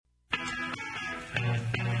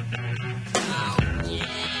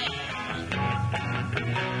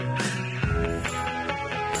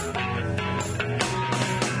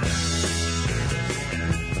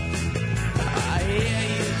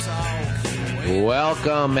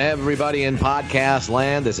Welcome, everybody in podcast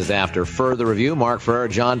land. This is After Further Review. Mark Ferrer,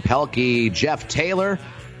 John Pelkey, Jeff Taylor.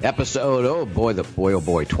 Episode, oh boy,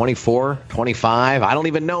 24, 25. I don't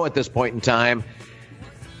even know at this point in time.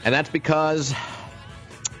 And that's because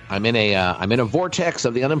I'm in a vortex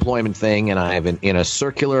of the unemployment thing, and I'm in a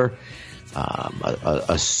circular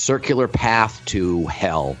circular path to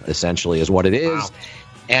hell, essentially, is what it is. Wow.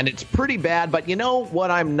 And it's pretty bad. But you know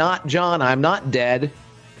what I'm not, John? I'm not dead.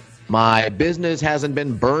 My business hasn't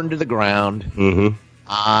been burned to the ground. Mm-hmm.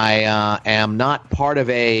 I am not part of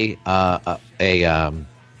a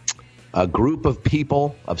group of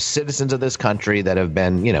people, of citizens of this country that have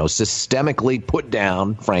been, systemically put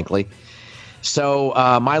down, frankly. So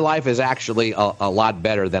my life is actually a lot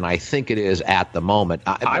better than I think it is at the moment.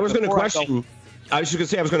 I was going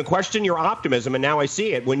to question your optimism, and now I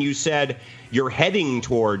see it. When you said you're heading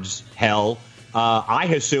towards hell, I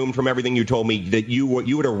assumed from everything you told me that you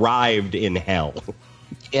had arrived in hell.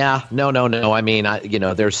 Yeah, no. I mean,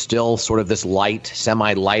 there's still sort of this light,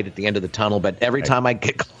 semi-light at the end of the tunnel, but every time I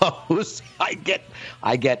get close, I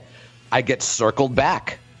get circled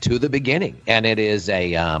back to the beginning, and it is a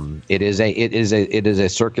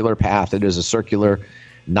circular path. It is a circular,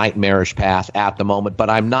 nightmarish path at the moment. But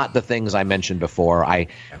I'm not the things I mentioned before.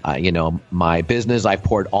 My business I've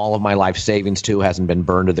poured all of my life savings to hasn't been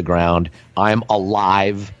burned to the ground. I'm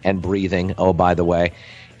alive and breathing. Oh, by the way.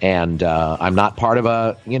 And I'm not part of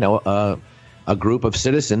a group of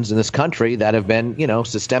citizens in this country that have been,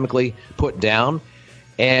 systemically put down.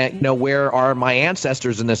 And, where are my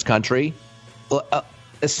ancestors in this country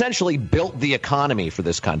essentially built the economy for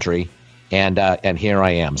this country. And here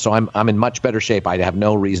I am. So I'm in much better shape. I have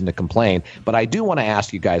no reason to complain. But I do want to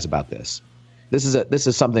ask you guys about this. This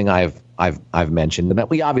is something I've mentioned, and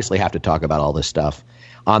that we obviously have to talk about all this stuff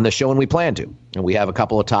on the show, and we plan to. And we have a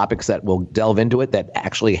couple of topics that will delve into it that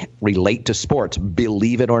actually relate to sports,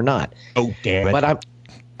 believe it or not. Oh, damn it. But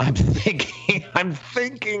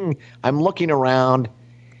I'm looking around,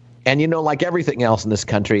 and like everything else in this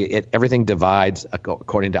country, everything divides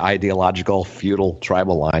according to ideological, feudal,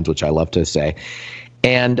 tribal lines, which I love to say.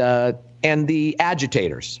 And the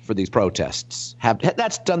agitators for these protests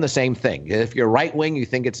that's done the same thing. If you're right wing, you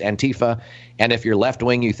think it's Antifa, and if you're left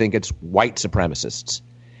wing, you think it's white supremacists.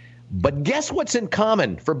 But guess what's in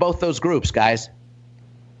common for both those groups, guys?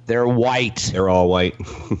 They're white. They're all white.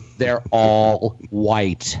 They're all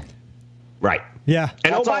white. Right. Yeah.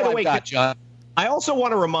 And by the way, John, I also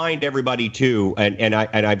want to remind everybody too, and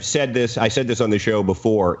I've said this. I said this on the show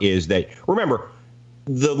before. Is that, remember,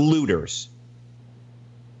 the looters.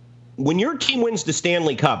 When your team wins the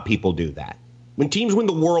Stanley Cup, people do that. When teams win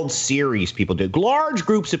the World Series, people do. Large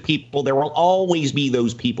groups of people, there will always be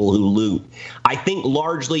those people who loot. I think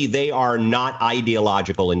largely they are not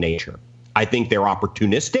ideological in nature. I think they're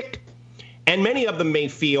opportunistic, and many of them may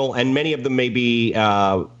feel, and many of them may be,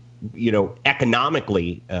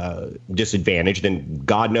 economically disadvantaged. And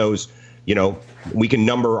God knows, we can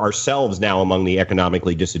number ourselves now among the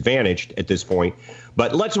economically disadvantaged at this point.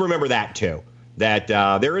 But let's remember that too. That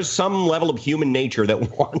there is some level of human nature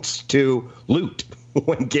that wants to loot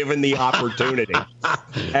when given the opportunity.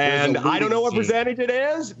 And I don't know what percentage it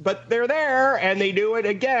is, but they're there, and they do it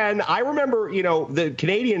again. I remember, the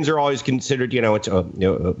Canadians are always considered,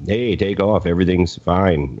 hey, take off, everything's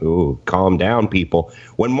fine. Ooh, calm down, people.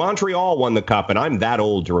 When Montreal won the Cup, and I'm that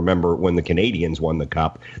old to remember when the Canadians won the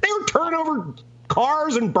Cup, they were turning over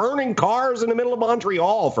cars and burning cars in the middle of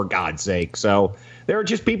Montreal, for God's sake. So there are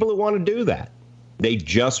just people who want to do that. They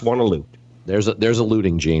just want to loot. There's a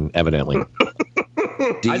looting gene, evidently.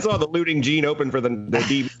 I saw the looting gene open for the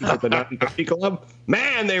DVD at the 950 Club.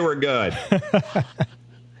 Man, they were good.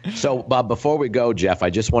 So, Bob, before we go, Jeff,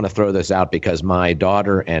 I just want to throw this out because my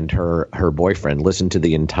daughter and her boyfriend listened to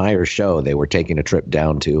the entire show. They were taking a trip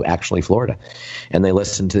down to actually Florida, and they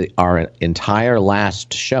listened to our entire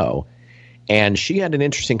last show. And she had an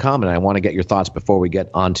interesting comment. I want to get your thoughts before we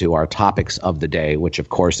get onto our topics of the day, which, of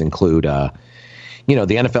course, include the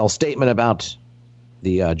NFL statement about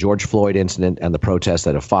the George Floyd incident and the protests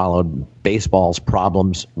that have followed, baseball's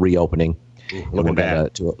problems reopening. We'll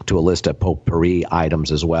get to a list of potpourri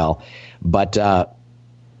items as well. But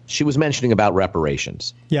she was mentioning about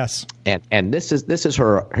reparations. Yes. And this is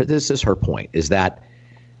her point, is that,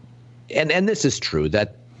 and this is true,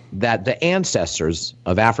 that the ancestors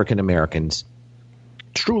of African Americans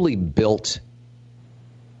truly built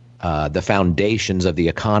the foundations of the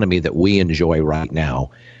economy that we enjoy right now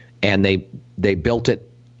and they built it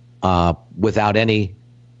without any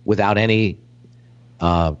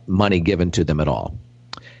money given to them at all.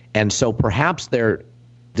 And so perhaps their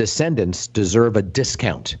descendants deserve a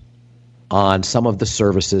discount on some of the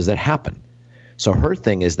services that happen. So her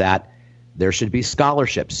thing is that there should be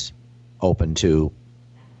scholarships open to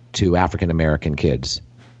African American kids,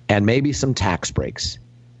 and maybe some tax breaks.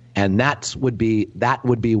 And that would be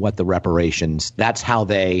what the reparations, that's how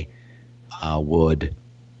they would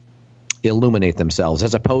illuminate themselves,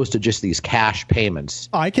 as opposed to just these cash payments.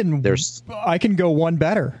 I can go one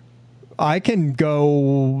better. I can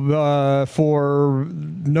go for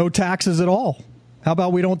no taxes at all. How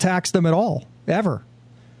about we don't tax them at all, ever?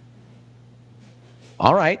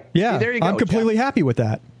 All right. Yeah, see, there you go, I'm completely Jeff. happy with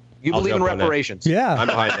that. You believe in reparations. Yeah. I'm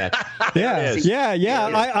behind that.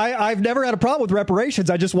 Yeah. I've never had a problem with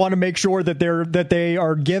reparations. I just want to make sure that they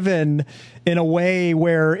are given in a way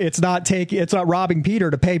where it's not robbing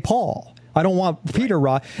Peter to pay Paul. I don't want Peter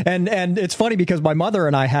robbed. And it's funny because my mother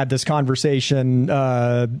and I had this conversation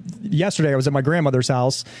yesterday. I was at my grandmother's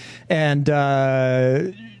house, and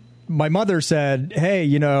my mother said, "Hey,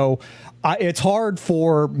 it's hard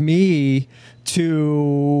for me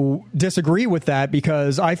to disagree with that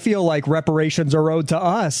because I feel like reparations are owed to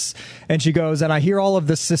us." And she goes, and I hear all of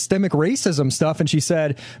this systemic racism stuff. And she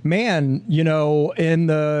said, man, in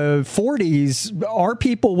the 40s, our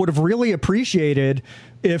people would have really appreciated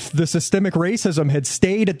if the systemic racism had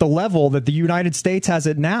stayed at the level that the United States has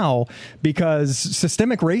it now, because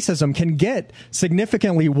systemic racism can get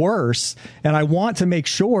significantly worse. And I want to make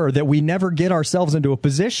sure that we never get ourselves into a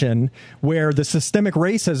position where the systemic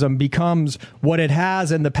racism becomes what it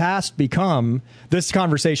has in the past become. This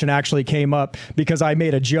conversation actually came up because I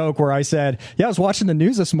made a joke where I said, I was watching the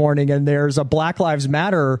news this morning and there's a Black Lives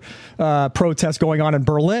Matter protest going on in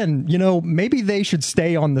Berlin. Maybe they should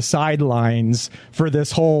stay on the sidelines for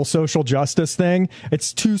this whole social justice thing.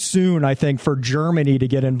 It's too soon, I think, for Germany to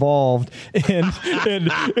get involved in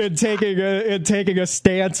taking a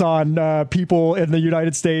stance on people in the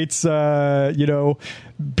United States, being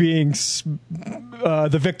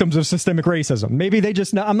the victims of systemic racism. Maybe they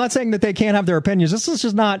just. I'm not saying that they can't have their opinions. Let's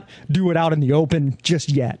just not do it out in the open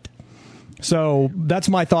just yet. So that's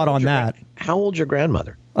my thought on that. How old's your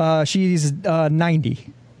grandmother? She's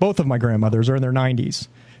 90. Both of my grandmothers are in their 90s.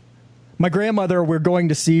 My grandmother, we're going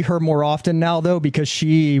to see her more often now, though, because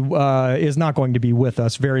she is not going to be with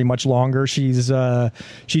us very much longer. She's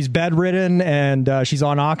bedridden and she's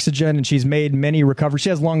on oxygen, and she's made many recoveries. She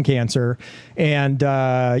has lung cancer, and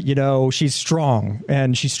she's strong,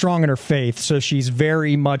 and she's strong in her faith, so she's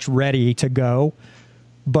very much ready to go.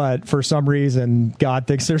 But for some reason, God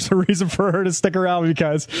thinks there's a reason for her to stick around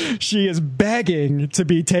because she is begging to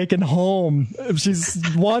be taken home. She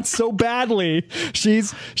wants so badly.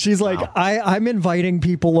 She's like, wow. I'm inviting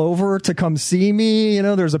people over to come see me.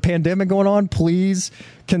 There's a pandemic going on. Please,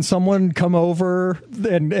 can someone come over?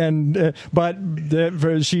 But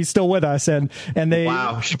she's still with us, and they.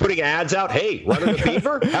 Wow, she's putting ads out. Hey, running a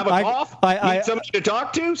fever? Have a cough? Need somebody to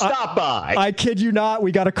talk to? Stop by. I kid you not.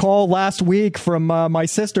 We got a call last week from my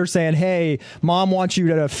sister saying, "Hey, Mom wants you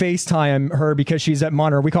to FaceTime her because she's at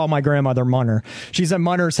Munner." We call my grandmother Munner. She's at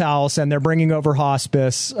Munner's house, and they're bringing over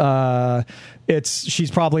hospice.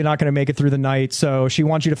 She's probably not going to make it through the night, so she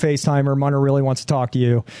wants you to FaceTime her. Munner really wants to talk to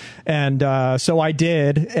you, and so I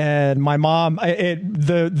did. And my mom,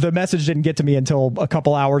 the message didn't get to me until a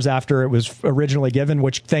couple hours after it was originally given,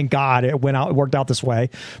 which thank God it worked out this way.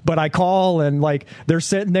 But I call and they're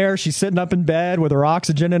sitting there. She's sitting up in bed with her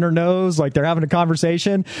oxygen in her nose, like they're having a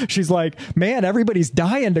conversation. She's like, "Man, everybody's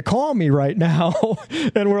dying to call me right now,"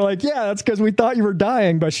 and we're like, "Yeah, that's because we thought you were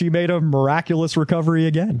dying," but she made a miraculous recovery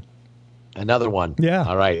again. Another one. Yeah.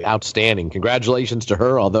 All right. Outstanding. Congratulations to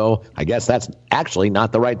her, although I guess that's actually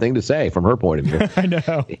not the right thing to say from her point of view. I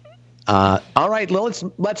know. All right.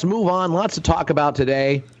 Let's move on. Lots to talk about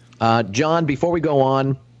today. John, before we go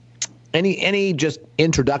on, any just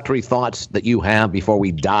introductory thoughts that you have before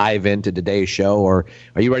we dive into today's show, or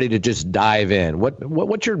are you ready to just dive in?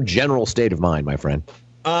 What's your general state of mind, my friend?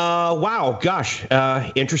 Wow. Gosh.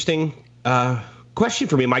 Interesting. Question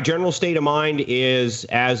for me. My general state of mind is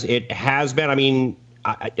as it has been. I mean,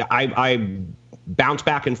 I bounce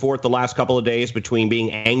back and forth the last couple of days between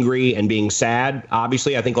being angry and being sad.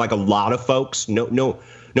 Obviously, I think like a lot of folks, no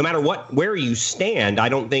matter where you stand, I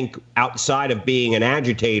don't think outside of being an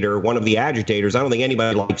agitator, one of the agitators, I don't think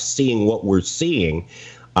anybody likes seeing what we're seeing.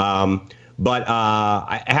 But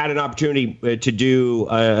I had an opportunity to do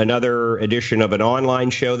another edition of an online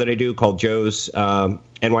show that I do called Joe's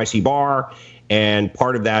NYC Bar. And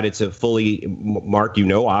part of that, it's a fully, Mark,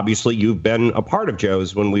 obviously you've been a part of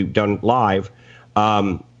Joe's when we've done live.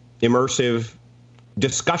 immersive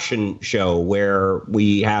discussion show where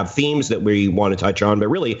we have themes that we want to touch on, but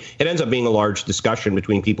really it ends up being a large discussion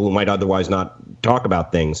between people who might otherwise not talk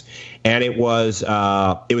about things. And it was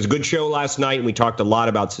a good show last night. And we talked a lot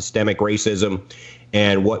about systemic racism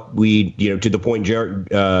and what we, to the point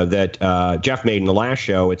that Jeff made in the last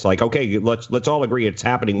show. It's like, okay, let's all agree it's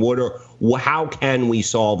happening. How can we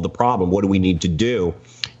solve the problem? What do we need to do?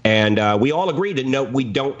 And we all agree that no, we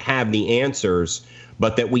don't have the answers,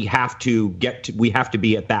 but that we have to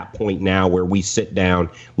be at that point now where we sit down,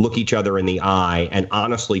 look each other in the eye, and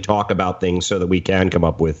honestly talk about things so that we can come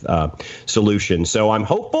up with solutions. So I'm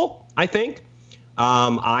hopeful, I think.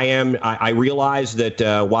 I realize that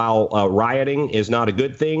while rioting is not a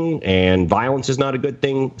good thing and violence is not a good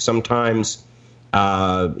thing, sometimes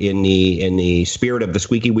in the spirit of the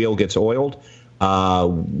squeaky wheel gets oiled. A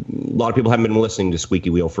lot of people haven't been listening to Squeaky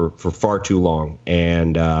Wheel for far too long.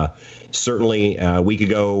 And certainly we could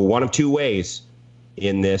go one of two ways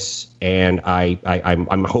in this. And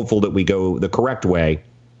I'm hopeful that we go the correct way.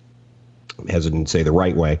 I'm hesitant to say the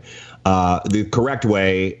right way. The correct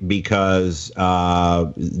way, because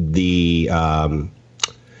the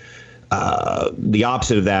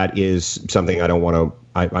opposite of that is something I don't want to,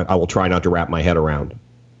 I will try not to wrap my head around,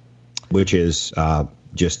 which is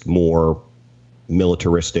just more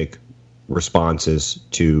militaristic responses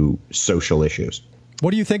to social issues.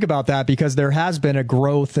 What do you think about that? Because there has been a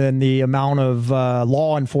growth in the amount of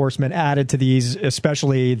law enforcement added to these,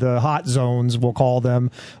 especially the hot zones, we'll call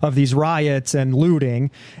them, of these riots and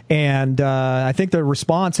looting. And I think the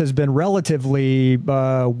response has been relatively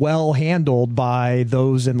well handled by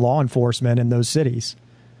those in law enforcement in those cities.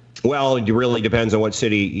 Well, it really depends on what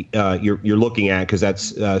city you're looking at, because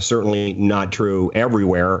that's certainly not true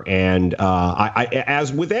everywhere. And I,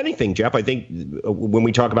 as with anything, Jeff, I think when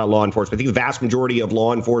we talk about law enforcement, I think the vast majority of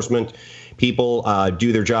law enforcement people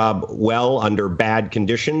do their job well under bad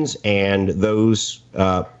conditions. And those,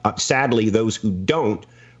 sadly, those who don't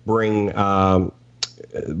are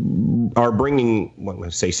bringing, well,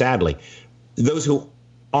 let's say sadly, those who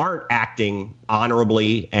aren't acting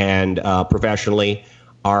honorably and professionally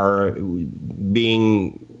are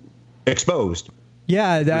being exposed.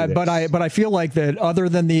 Yeah, but I feel like that other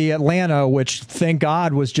than the Atlanta, which thank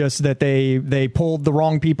God was just that they pulled the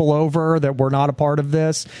wrong people over that were not a part of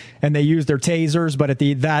this, and they used their tasers. But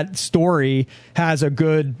that story has a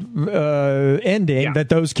good ending, that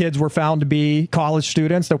those kids were found to be college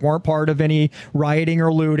students that weren't part of any rioting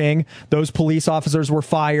or looting. Those police officers were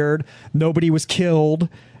fired. Nobody was killed.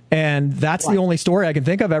 And that's the only story I can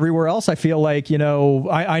think of. Everywhere else, I feel like,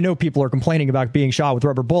 I know people are complaining about being shot with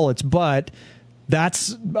rubber bullets, but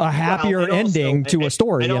that's a happier ending to a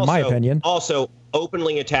story, in my opinion. Also,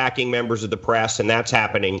 openly attacking members of the press, and that's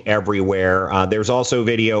happening everywhere. There's also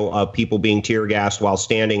video of people being tear gassed while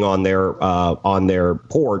standing on their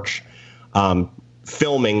porch,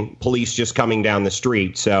 filming police just coming down the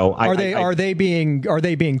street. So are they being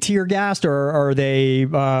tear gassed, or are they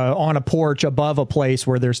on a porch above a place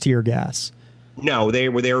where there's tear gas? No, they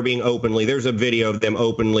were being openly. There's a video of them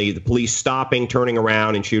openly, the police stopping, turning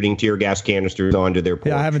around, and shooting tear gas canisters onto their porch.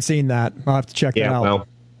 Yeah, I haven't seen that. I'll have to check that out. Well,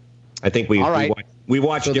 I think we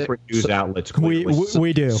watch different news outlets.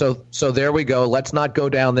 We do. So there we go. Let's not go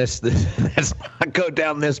down this let's not go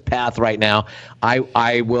down this path right now.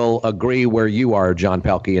 I will agree where you are, John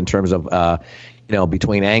Pelkey, in terms of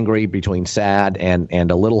between angry, between sad,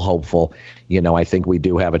 and a little hopeful. I think we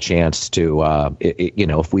do have a chance to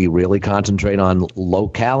if we really concentrate on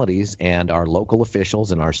localities and our local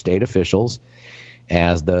officials and our state officials,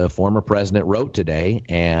 as the former president wrote today,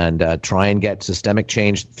 and try and get systemic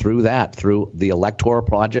change through the electoral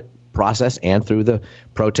process and through the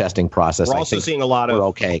protesting process. We're also seeing a lot of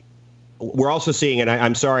okay. We're also seeing, and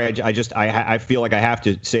I'm sorry, I feel like I have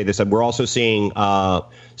to say this. We're also seeing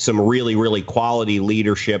some really, really quality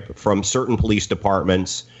leadership from certain police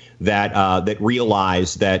departments that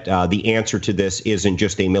realize that the answer to this isn't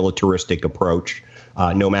just a militaristic approach,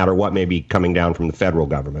 no matter what may be coming down from the federal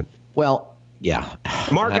government. Well. Yeah,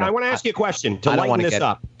 Mark, I want to ask you a question to lighten this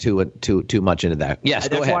up. Too much into that. Yes,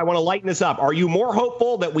 that's why I want to lighten this up. Are you more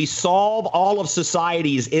hopeful that we solve all of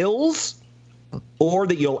society's ills, or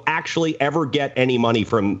that you'll actually ever get any money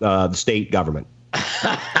from the state government,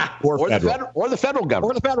 or the federal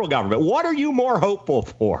government, or the federal government? What are you more hopeful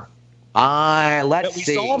for? Let's see.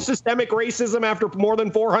 That we solve systemic racism after more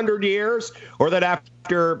than 400 years, or that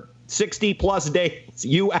after 60 plus days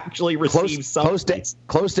you actually receive something?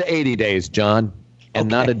 Close to 80 days, John, and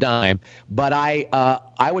not a dime. But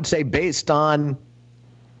I would say based on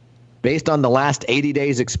the last 80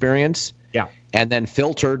 days experience, and then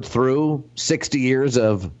filtered through 60 years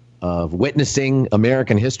of of witnessing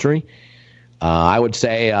American history, I would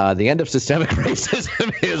say the end of systemic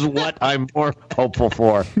racism is what I'm more hopeful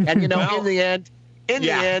for. And, in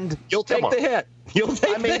the end, you'll take the hit. You'll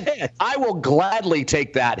take the hit. I will gladly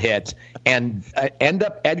take that hit and end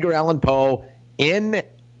up Edgar Allan Poe in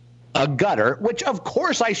a gutter, which, of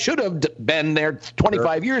course, I should have been there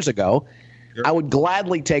 25 years ago. Sure. I would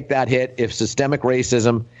gladly take that hit if systemic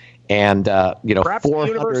racism and, perhaps the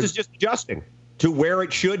universe is just adjusting to where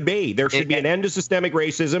it should be. There should be an end to systemic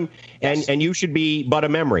racism, and you should be but a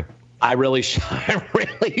memory. I really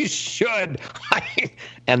should.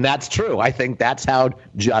 And that's true. I think that's how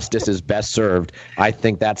justice is best served. I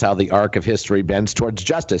think that's how the arc of history bends towards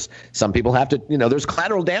justice. Some people have to, there's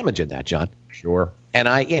collateral damage in that, John. Sure. And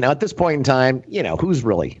at this point in time, who's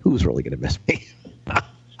really going to miss me?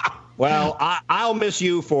 Well, I'll miss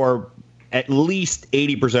you for at least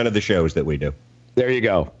 80% of the shows that we do. There you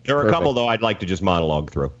go. There are a couple, though, I'd like to just monologue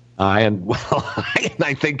through. And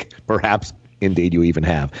I think perhaps, indeed, you even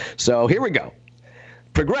have. So here we go.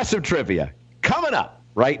 Progressive trivia coming up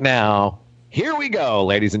right now. Here we go,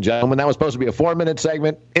 ladies and gentlemen. That was supposed to be a 4-minute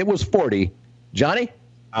segment. It was 40. Johnny?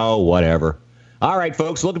 Oh, whatever. All right,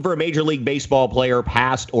 folks, looking for a Major League Baseball player,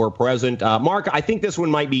 past or present. Mark, I think this one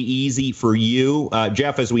might be easy for you.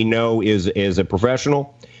 Jeff, as we know, is a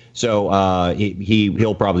professional. So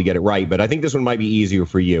he'll probably get it right, but I think this one might be easier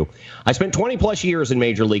for you. I spent 20-plus years in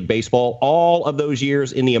Major League Baseball, all of those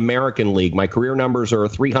years in the American League. My career numbers are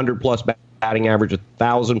 300-plus batting average,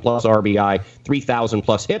 1,000-plus RBI,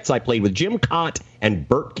 3,000-plus hits. I played with Jim Cott and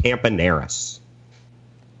Bert Campaneris.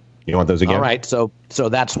 You want those again? All right, so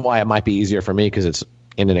that's why it might be easier for me, because it's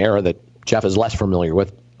in an era that Jeff is less familiar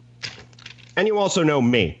with. And you also know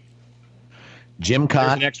me. Jim Cott.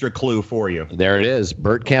 There's an extra clue for you. There it is.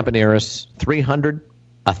 Bert Campaneris, 300,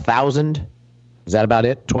 1,000. Is that about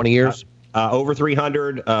it? 20 years? Over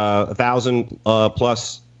 300, 1,000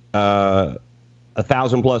 plus,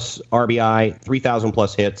 1,000 plus RBI, 3,000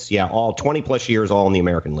 plus hits. Yeah, all 20 plus years, all in the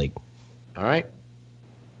American League. All right.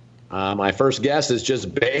 My first guess is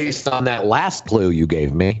just based on that last clue you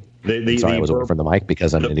gave me. Sorry, I was away from the mic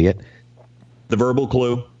because I'm an idiot. The verbal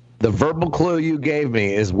clue. The verbal clue you gave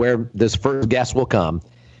me is where this first guess will come,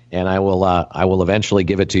 and I will eventually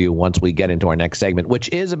give it to you once we get into our next segment, which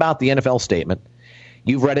is about the NFL statement.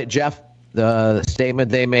 You've read it, Jeff, the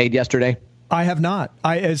statement they made yesterday? I have not.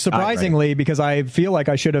 Surprisingly, because I feel like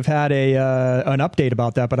I should have had an update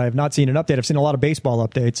about that, but I have not seen an update. I've seen a lot of baseball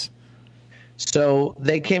updates. So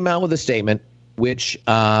they came out with a statement which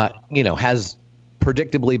has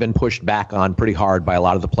predictably been pushed back on pretty hard by a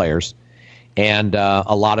lot of the players. And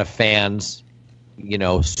a lot of fans,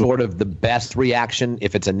 sort of the best reaction,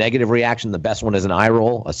 if it's a negative reaction, the best one is an eye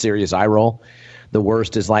roll, a serious eye roll. The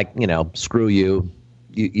worst is like, screw you.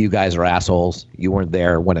 You guys are assholes. You weren't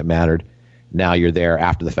there when it mattered. Now you're there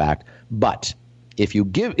after the fact. But if you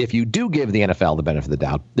do give the NFL the benefit of the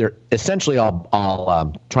doubt, they're essentially,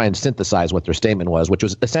 I'll try and synthesize what their statement was, which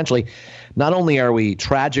was essentially, not only are we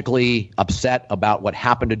tragically upset about what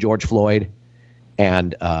happened to George Floyd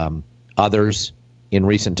and others in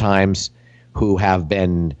recent times who have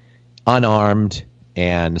been unarmed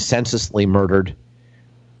and senselessly murdered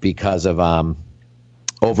because of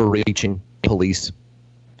overreaching police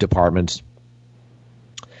departments,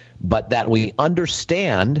 but that we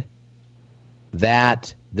understand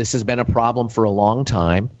that this has been a problem for a long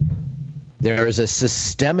time. There is a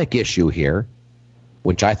systemic issue here,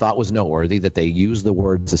 which I thought was noteworthy that they used the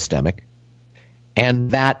word systemic,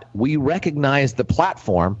 and that we recognize the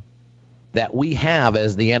platform that we have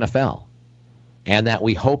as the NFL, and that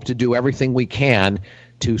we hope to do everything we can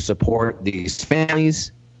to support these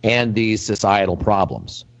families and these societal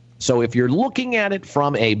problems. So if you're looking at it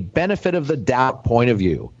from a benefit of the doubt point of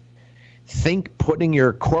view, think putting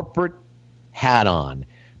your corporate hat on,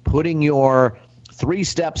 putting your 3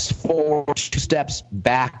 steps forward, 2 steps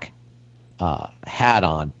back hat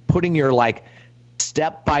on, putting your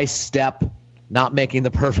step by step, not making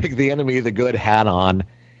the perfect the enemy of the good hat on.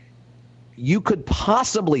 You could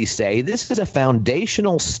possibly say this is a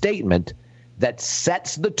foundational statement that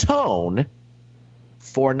sets the tone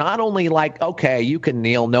for not only okay, you can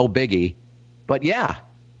kneel, no biggie, but yeah,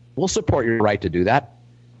 we'll support your right to do that.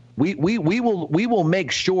 We will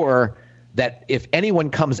make sure that if anyone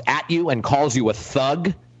comes at you and calls you a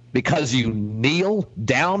thug because you kneel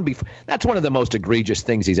down before, that's one of the most egregious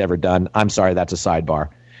things he's ever done. I'm sorry, that's a sidebar.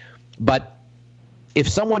 But if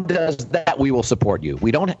someone does that, we will support you.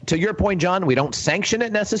 We don't, to your point, John, we don't sanction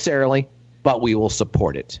it necessarily, but we will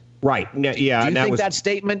support it. Right. Yeah. Do you think that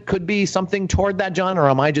statement could be something toward that, John, or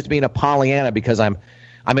am I just being a Pollyanna because I'm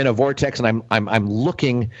in a vortex and I'm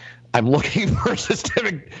looking I'm looking for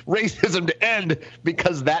systemic racism to end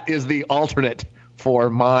because that is the alternate for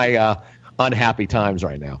my unhappy times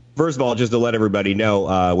right now. First of all, just to let everybody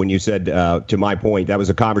know, when you said to my point, that was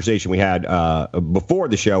a conversation we had before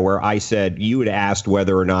the show where I said you had asked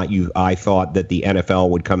whether or not I thought that the NFL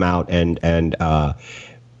would come out and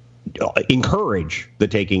encourage the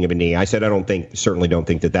taking of a knee. I said certainly don't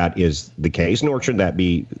think that is the case, nor should that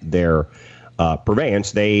be their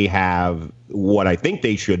purveyance. They have what I think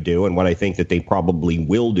they should do, and what I think that they probably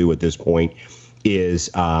will do at this point is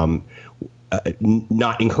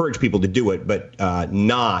not encourage people to do it, but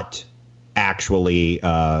not actually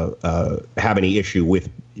have any issue with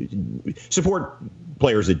support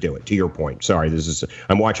players that do it. To your point, sorry,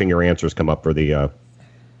 I'm watching your answers come up for the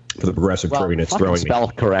progressive trivia. It's throwing spell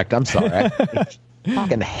me. Correct. I'm sorry. I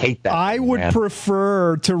fucking hate that. I would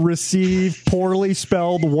prefer to receive poorly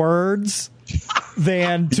spelled words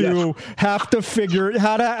than to have to figure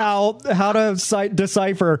how to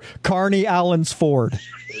decipher Carney Allens Ford.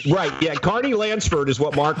 Right, yeah, Carney Lansford is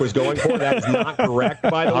what Mark was going for. That is not correct,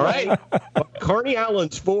 by the way. Right. But Carney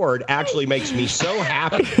Allens Ford actually makes me so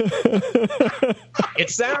happy. It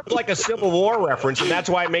sounds like a Civil War reference, and that's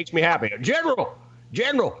why it makes me happy. General,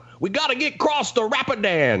 we got to get across the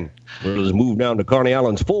Rapidan. We'll just move down to Carney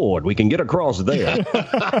Allens Ford. We can get across there.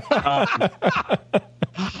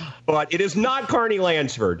 But it is not Carney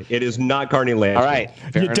Lansford. It is not Carney Lansford. All right.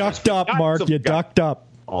 You ducked up, Mark. You ducked up.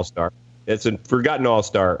 All-star. It's a forgotten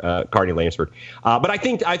all-star, Carney Lansford. But I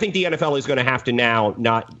think the NFL is going to have to now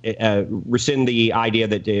not rescind the idea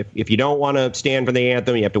that if you don't want to stand for the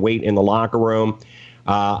anthem, you have to wait in the locker room.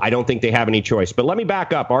 I don't think they have any choice. But let me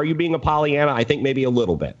back up. Are you being a Pollyanna? I think maybe a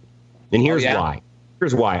little bit. And here's why.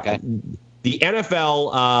 Here's why. Okay. The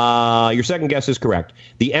NFL, your second guess is correct.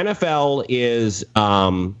 The NFL is,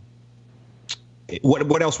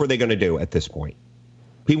 what else were they going to do at this point?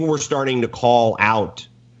 People were starting to call out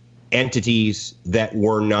entities that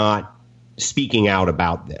were not speaking out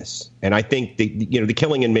about this. And I think the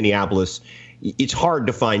killing in Minneapolis, it's hard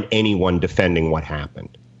to find anyone defending what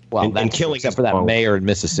happened. Well, and killing except for that mayor in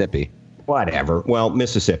Mississippi. Whatever. Well,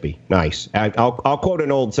 Mississippi. Nice. I'll quote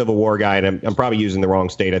an old Civil War guy, and I'm probably using the wrong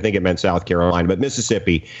state. I think it meant South Carolina, but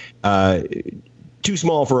Mississippi, too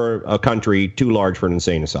small for a country, too large for an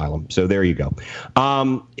insane asylum. So there you go.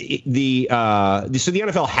 So the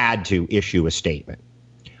NFL had to issue a statement.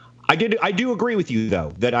 I do agree with you,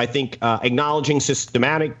 though, that I think acknowledging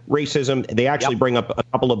systematic racism, they actually bring up a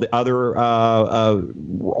couple of the other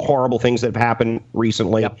horrible things that have happened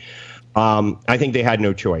recently. Yep. I think they had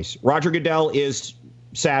no choice. Roger Goodell is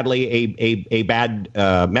sadly a bad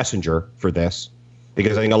messenger for this,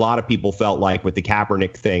 because I think a lot of people felt like with the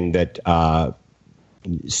Kaepernick thing that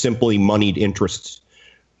simply moneyed interests,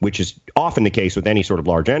 which is often the case with any sort of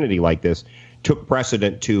large entity like this, took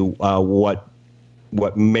precedent to what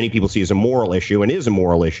many people see as a moral issue, and is a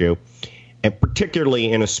moral issue, and particularly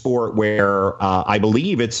in a sport where I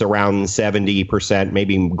believe it's around 70%,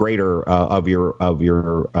 maybe greater, of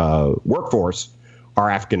your workforce are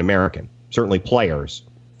African American. Certainly players,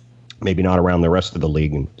 maybe not around the rest of the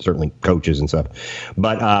league, and certainly coaches and stuff.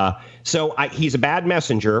 But he's a bad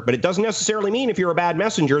messenger, but it doesn't necessarily mean if you're a bad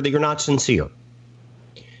messenger that you're not sincere.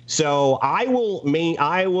 So I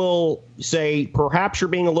will say perhaps you're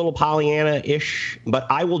being a little Pollyanna-ish, but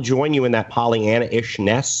I will join you in that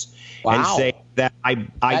Pollyanna-ishness. Wow. And say that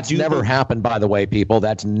That's never happened, by the way, people.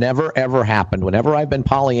 That's never, ever happened. Whenever I've been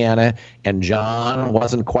Pollyanna and John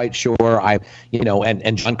wasn't quite sure,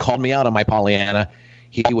 and John called me out on my Pollyanna,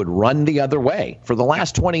 he would run the other way for the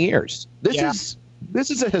last 20 years. This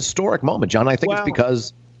is a historic moment, John. I think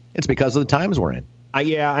it's because of the times we're in.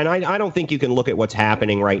 And I don't think you can look at what's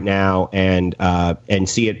happening right now and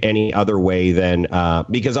see it any other way than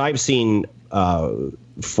because I have seen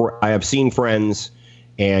friends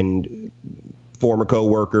and former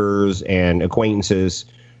coworkers and acquaintances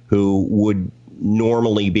who would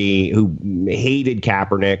normally who hated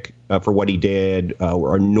Kaepernick for what he did,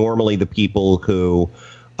 are normally the people who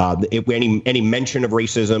any mention of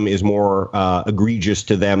racism is more egregious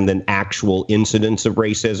to them than actual incidents of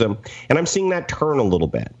racism. And I'm seeing that turn a little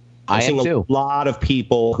bit. I'm seeing a lot of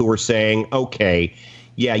people who are saying, okay,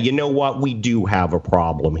 yeah, you know what? We do have a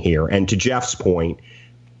problem here. And to Jeff's point,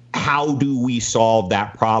 how do we solve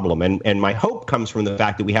that problem? And my hope comes from the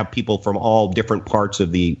fact that we have people from all different parts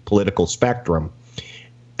of the political spectrum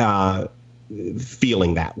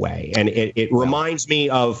feeling that way. And it reminds me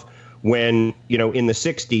of when, in the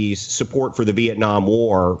 60s, support for the Vietnam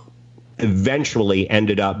War eventually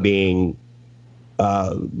ended up being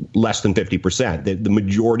less than 50%. The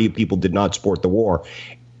majority of people did not support the war,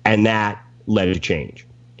 and that led to change.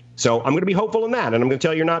 So I'm going to be hopeful in that, and I'm going to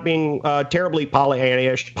tell you, you're not being terribly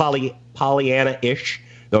Pollyanna-ish.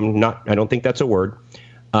 I'm not. I don't think that's a word.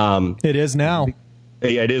 It is now.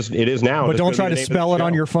 Yeah, it is. It is now. But don't try to spell it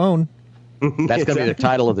on your phone. That's going to be the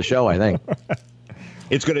title of the show, I think.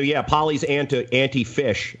 It's going to, Polly's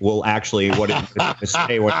anti-fish will actually what it's going to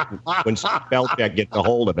say when Belichick gets a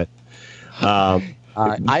hold of it.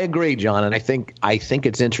 I agree, John, and I think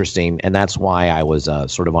it's interesting, and that's why I was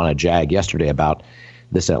sort of on a jag yesterday about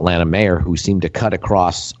this Atlanta mayor who seemed to cut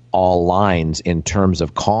across all lines in terms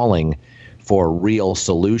of calling for real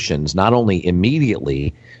solutions, not only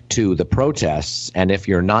immediately to the protests, and if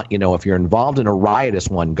you're not, if you're involved in a riotous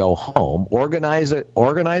one, go home, organize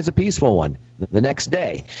a peaceful one the next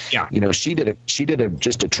day. Yeah. She did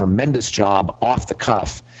just a tremendous job off the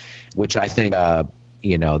cuff, which I think, that,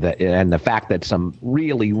 and the fact that some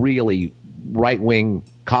really, really right-wing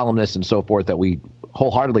columnists and so forth that we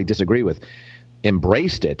wholeheartedly disagree with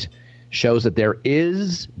embraced it, shows that there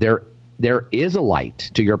is a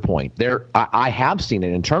light, to your point. I have seen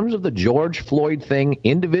it. In terms of the George Floyd thing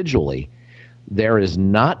individually, there is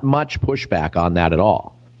not much pushback on that at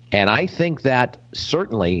all. And I think that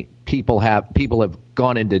certainly people have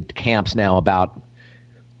gone into camps now about,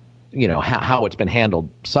 how it's been handled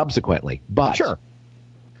subsequently. But sure.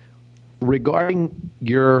 Regarding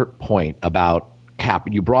your point about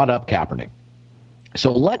you brought up Kaepernick.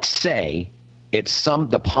 So let's say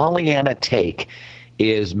the Pollyanna take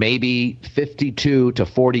is maybe 52 to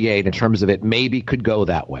 48 in terms of it maybe could go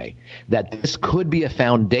that way, that this could be a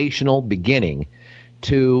foundational beginning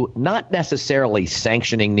to not necessarily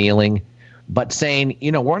sanctioning kneeling, but saying,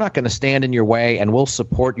 we're not going to stand in your way and we'll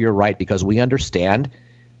support your right because we understand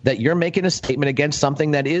that you're making a statement against something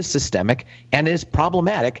that is systemic and is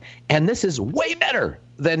problematic, and this is way better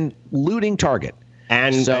than looting Target.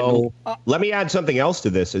 And let me add something else to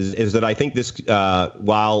this is that I think this,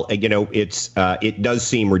 while, it does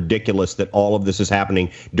seem ridiculous that all of this is happening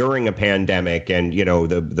during a pandemic and,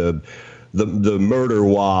 the murder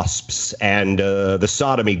wasps and the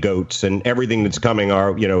sodomy goats and everything that's coming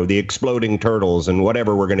are, the exploding turtles and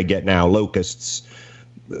whatever we're going to get now, locusts,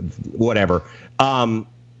 whatever.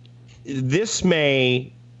 This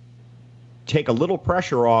may take a little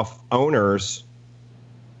pressure off owners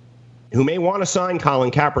who may want to sign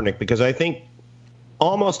Colin Kaepernick, because I think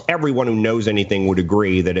almost everyone who knows anything would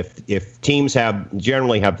agree that if teams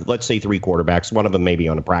generally have, let's say, 3 quarterbacks, one of them may be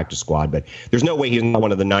on a practice squad, but there's no way he's not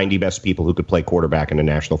one of the 90 best people who could play quarterback in the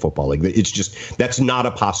National Football League. It's just, that's not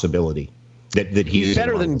a possibility. That he's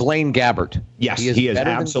better than Blaine Gabbert. Yes, he is better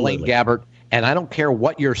absolutely. Than Blaine Gabbert. And I don't care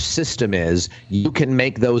what your system is, you can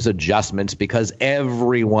make those adjustments because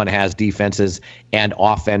everyone has defenses and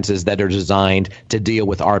offenses that are designed to deal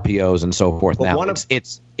with RPOs and so forth. Now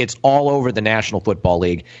it's all over the National Football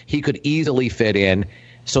League. He could easily fit in.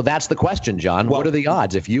 So that's the question, John. What are the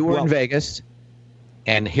odds? If you were in Vegas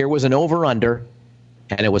and here was an over-under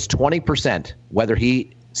and it was 20%, whether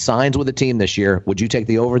he signs with a team this year, would you take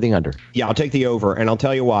the over or the under? Yeah, I'll take the over, and I'll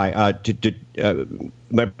tell you why.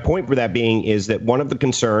 My point for that being is that one of the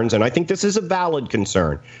concerns, and I think this is a valid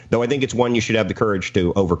concern, though I think it's one you should have the courage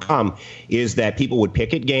to overcome, is that people would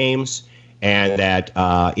picket games and that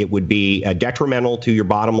it would be detrimental to your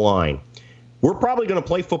bottom line. We're probably going to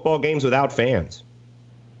play football games without fans.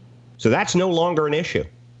 So that's no longer an issue.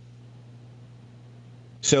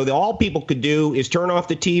 So all people could do is turn off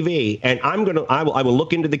the TV, and I will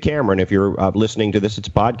look into the camera. And if you're listening to this, it's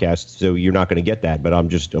a podcast, so you're not going to get that. But I'm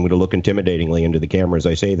going to look intimidatingly into the camera as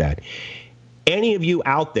I say that. Any of you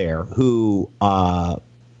out there who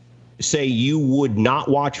say you would not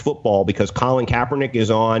watch football because Colin Kaepernick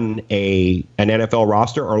is on an NFL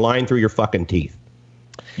roster are lying through your fucking teeth.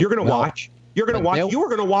 You're going to watch. You're going to watch. You were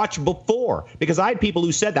going to watch before, because I had people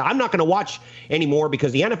who said that. I'm not going to watch anymore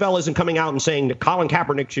because the NFL isn't coming out and saying that Colin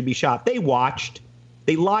Kaepernick should be shot. They watched.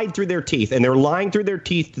 They lied through their teeth, and they're lying through their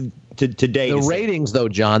teeth today. The ratings, though,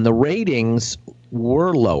 John, the ratings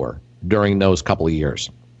were lower during those couple of years.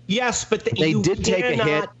 Yes, but they did take a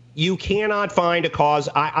hit. You cannot find a cause.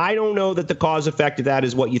 I don't know that the cause effect of that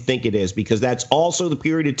is what you think it is, because that's also the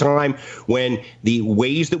period of time when the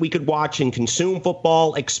ways that we could watch and consume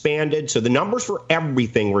football expanded. So the numbers for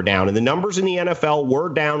everything were down, and the numbers in the NFL were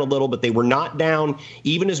down a little, but they were not down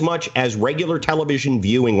even as much as regular television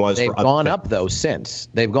viewing was. They've gone up, though, since.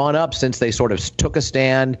 They've gone up since they sort of took a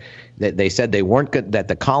stand. They said they weren't good, that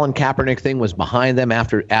the Colin Kaepernick thing was behind them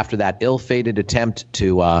after that ill-fated attempt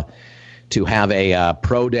to have a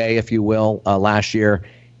pro day, if you will, last year.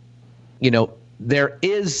 there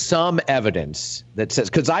is some evidence that says,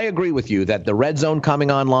 because I agree with you that the red zone coming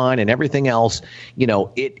online and everything else,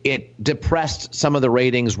 it depressed some of the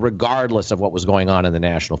ratings regardless of what was going on in the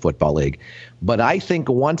National Football League. But I think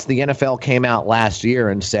once the NFL came out last year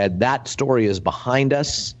and said that story is behind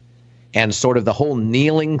us and sort of the whole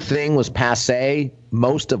kneeling thing was passé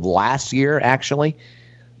most of last year, actually,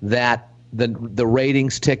 that the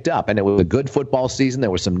ratings ticked up. And it was a good football season. There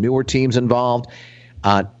were some newer teams involved.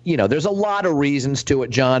 There's a lot of reasons to it,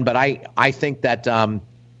 John, but I think that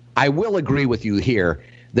I will agree with you here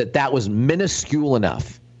that was minuscule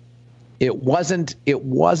enough. It wasn't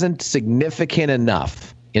significant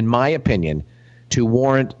enough, in my opinion, to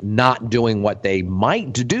warrant not doing what they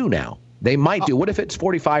might do now. They might do. What if it's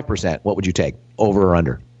 45%? What would you take, over or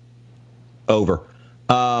under? Over.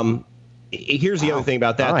 Here's the other thing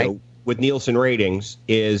about that, though, with Nielsen ratings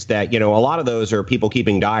is that, a lot of those are people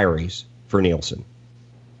keeping diaries for Nielsen.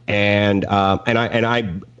 And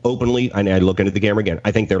I openly, and I look into the camera again,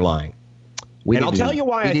 I think they're lying. I'll tell you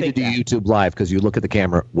why I think we need to do YouTube Live because you look at the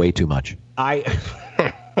camera way too much. I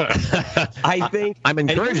think I'm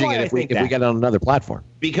encouraging it if we get on another platform.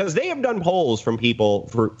 Because they have done polls from people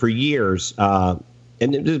for years, and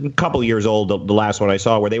a couple of years old, the last one I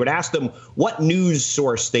saw, where they would ask them what news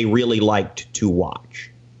source they really liked to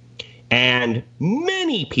watch. And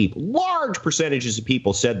many people, large percentages of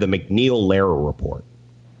people said the McNeil-Lehrer report.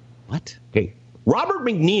 What? Okay. Robert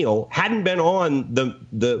McNeil hadn't been on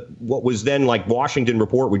the what was then like Washington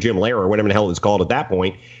Report with Jim Lehrer, or whatever the hell it's called at that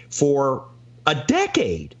point, for a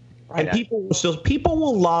decade. Right. And people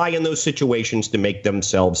will lie in those situations to make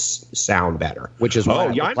themselves sound better. Which is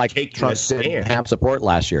why Trump didn't have support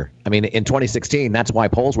last year. I mean, in 2016, that's why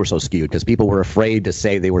polls were so skewed, because people were afraid to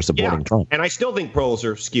say they were supporting Trump. And I still think polls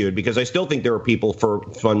are skewed because I still think there are people for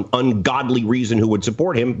an ungodly reason who would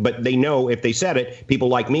support him, but they know if they said it, people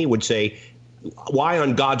like me would say, why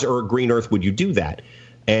on God's green earth would you do that?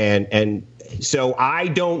 And so I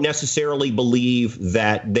don't necessarily believe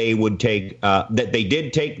that they would take that they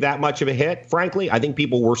did take that much of a hit. Frankly, I think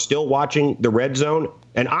people were still watching the red zone.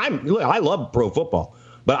 And I love pro football,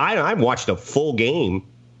 but I've watched a full game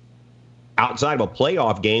outside of a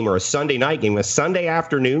playoff game or a Sunday night game, a Sunday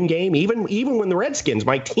afternoon game, even when the Redskins,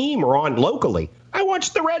 my team, are on locally. I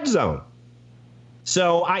watched the red zone.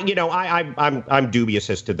 So I'm dubious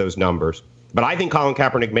as to those numbers, but I think Colin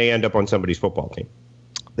Kaepernick may end up on somebody's football team.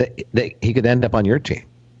 He could end up on your team.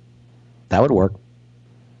 That would work.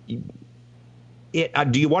 Do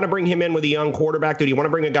you want to bring him in with a young quarterback? Do you want to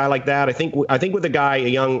bring a guy like that? I think with a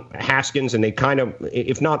young Haskins, and they kind of,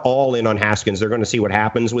 if not all in on Haskins, they're going to see what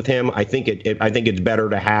happens with him. I think it's better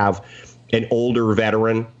to have an older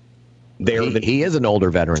veteran there. He is an older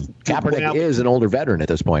veteran. Kaepernick is an older veteran at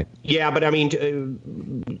this point. Yeah, but I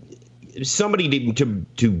mean, somebody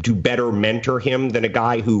to better mentor him than a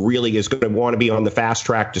guy who really is going to want to be on the fast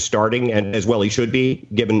track to starting, and as well he should be,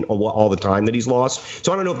 given all the time that he's lost.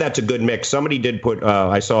 So I don't know if that's a good mix. Somebody did put,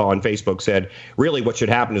 I saw on Facebook, said, really what should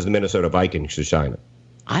happen is the Minnesota Vikings should sign it.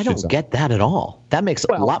 I don't get that at all. That makes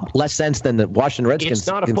a lot less sense than the Washington Redskins. It's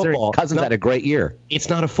not a football. Cousins had a great year. It's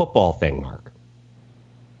not a football thing, Mark.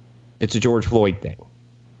 It's a George Floyd thing.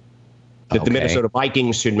 That the Minnesota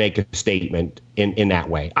Vikings should make a statement in that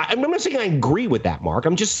way. I'm not saying I agree with that, Mark.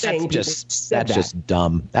 I'm just saying that's just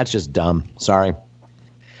dumb. That's just dumb. Sorry.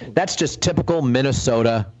 That's just typical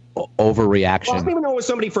Minnesota overreaction. Well, I don't even know it was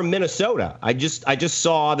somebody from Minnesota. I just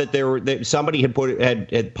saw that somebody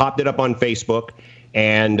had popped it up on Facebook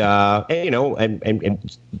and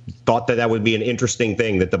thought that would be an interesting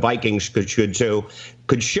thing, that the Vikings could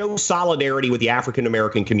show solidarity with the African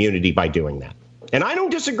American community by doing that. And I don't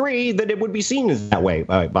disagree that it would be seen as that way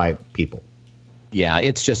by people. Yeah,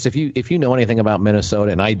 it's just if you know anything about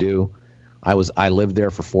Minnesota, and I do, I lived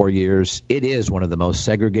there for 4 years. It is one of the most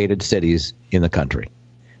segregated cities in the country.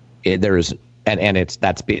 That's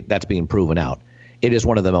being proven out. It is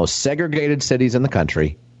one of the most segregated cities in the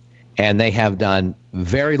country, and they have done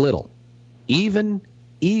very little, even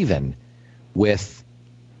with.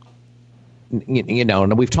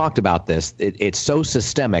 And we've talked about this. It's so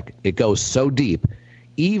systemic. It goes so deep.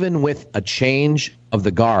 Even with a change of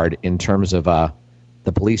the guard in terms of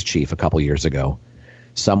the police chief a couple years ago,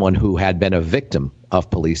 someone who had been a victim of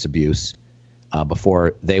police abuse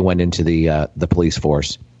before they went into the police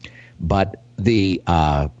force. But the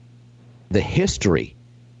history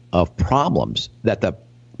of problems that the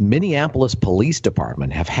Minneapolis Police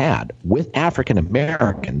Department have had with African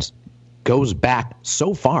Americans goes back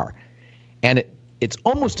so far. And it's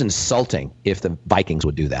almost insulting if the Vikings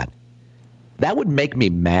would do that. That would make me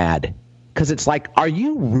mad, because it's like, are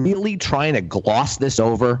you really trying to gloss this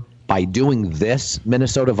over by doing this,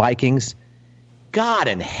 Minnesota Vikings? God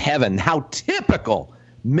in heaven, how typical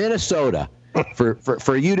Minnesota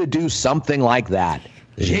for you to do something like that.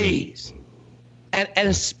 Jeez. And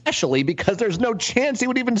especially because there's no chance he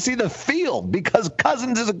would even see the field because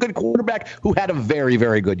Cousins is a good quarterback who had a very,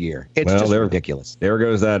 very good year. It's just ridiculous. There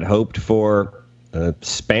goes that hoped-for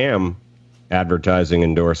spam advertising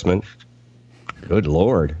endorsement. Good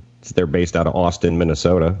Lord. They're based out of Austin,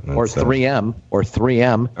 Minnesota. Or 3M. Or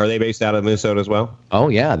 3M. Are they based out of Minnesota as well? Oh,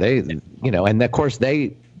 yeah. And of course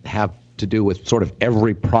they have to do with sort of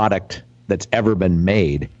every product that's ever been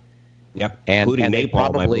made. Yep, including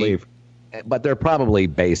napalm, I believe. But they're probably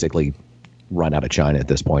basically run out of China at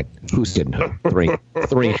this point. Who's kidding?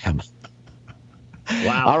 3M.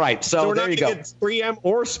 Wow. All right, so there you go. It's 3M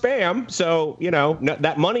or spam. So,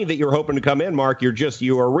 that money that you're hoping to come in, Mark,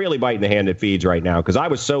 you are really biting the hand that feeds right now because I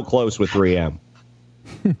was so close with 3M.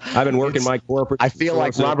 I've been working my corporate. I feel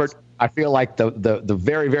like the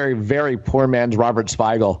very, very, very poor man's Robert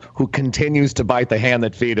Spiegel, who continues to bite the hand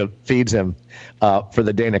that feeds him for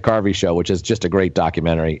the Dana Carvey show, which is just a great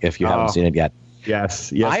documentary if you haven't seen it yet.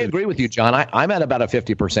 Yes. I agree with you, John. I'm at about a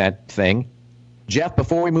 50% thing. Jeff,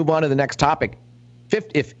 before we move on to the next topic,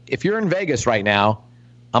 if you're in Vegas right now,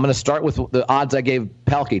 I'm going to start with the odds I gave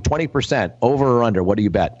Pelkey, 20%, over or under. What do you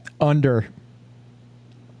bet? Under.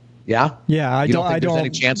 Yeah? Yeah, I don't think there's any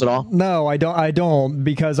chance at all? No, I don't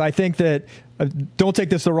because I think that don't take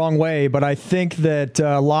this the wrong way, but I think that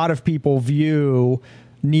a lot of people view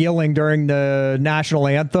kneeling during the national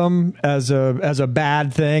anthem as a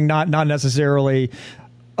bad thing, not necessarily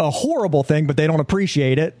a horrible thing, but they don't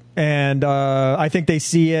appreciate it. And I think they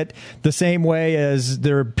see it the same way as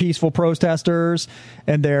there are peaceful protesters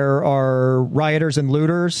and there are rioters and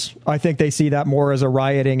looters. I think they see that more as a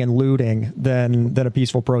rioting and looting than a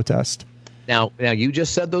peaceful protest. Now you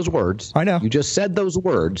just said those words. I know. You just said those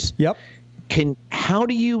words. Yep. How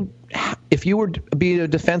do you, if you were to be a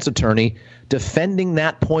defense attorney defending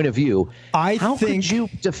that point of view, how could you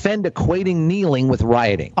defend equating kneeling with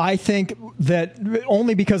rioting? I think that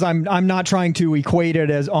only because I'm not trying to equate it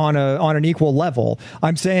as on an equal level.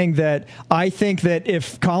 I'm saying that I think that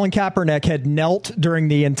if Colin Kaepernick had knelt during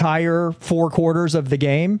the entire 4 quarters of the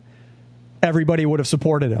game, everybody would have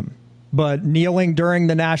supported him. But kneeling during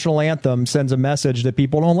the national anthem sends a message that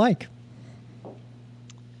people don't like.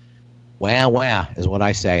 Wow is what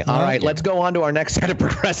I say. All right, let's go on to our next set of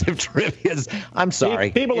progressive trivias. I'm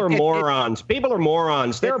sorry. People are morons. People are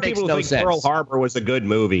morons. There are people who think Pearl Harbor was a good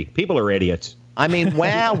movie. People are idiots. I mean,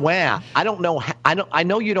 wow. I don't know. I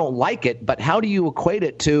know you don't like it, but how do you equate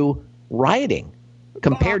it to rioting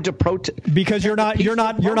compared to protest? Because you're not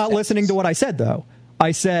listening to what I said, though.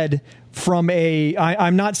 I said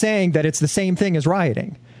I'm not saying that it's the same thing as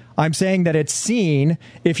rioting. I'm saying that it's seen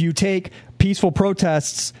if you take peaceful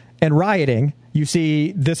protests and rioting, you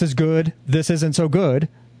see this is good, this isn't so good,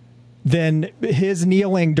 then his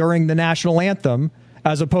kneeling during the national anthem,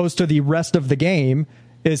 as opposed to the rest of the game,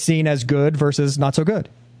 is seen as good versus not so good.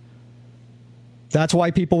 That's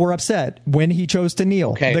why people were upset when he chose to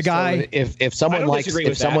kneel. Okay, the guy, so if someone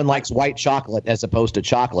likes white chocolate as opposed to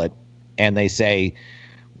chocolate, and they say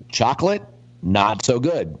chocolate not so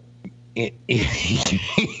good,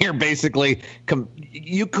 you're basically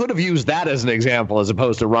you could have used that as an example as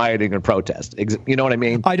opposed to rioting and protest. You know what I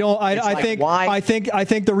mean? I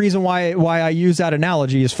think the reason why I use that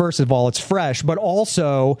analogy is, first of all, it's fresh, but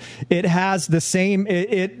also it has the same.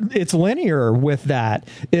 It's linear with that.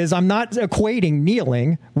 I'm not equating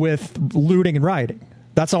kneeling with looting and rioting.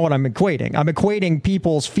 That's not what I'm equating. I'm equating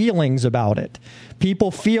people's feelings about it.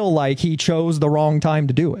 People feel like he chose the wrong time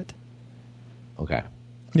to do it. Okay.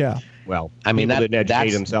 Yeah. Well, I mean, people didn't educate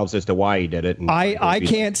themselves as to why he did it. And I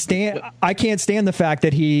can't stand the fact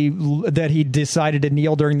that he decided to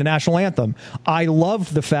kneel during the national anthem. I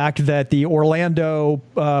love the fact that the Orlando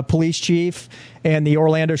police chief and the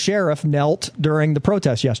Orlando sheriff knelt during the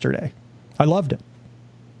protest yesterday. I loved it.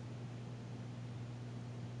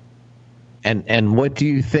 And what do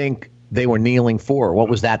you think they were kneeling for? What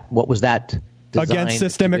was that? Against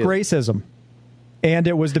systemic racism. And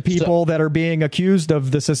it was the people that are being accused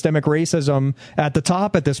of the systemic racism at the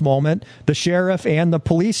top at this moment, the sheriff and the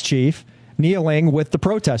police chief, kneeling with the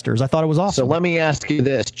protesters. I thought it was awesome. So let me ask you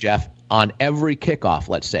this, Jeff. On every kickoff,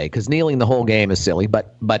 let's say, because kneeling the whole game is silly,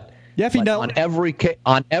 but on every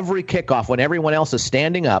kickoff, when everyone else is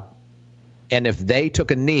standing up, and if they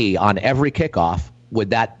took a knee on every kickoff,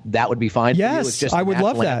 would that would be fine? Yes, for you? It's just I would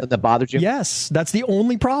love that. That bothers you? Yes, that's the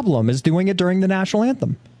only problem is doing it during the national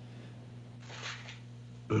anthem.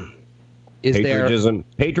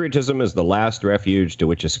 Patriotism is the last refuge to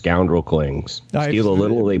which a scoundrel clings. Steal a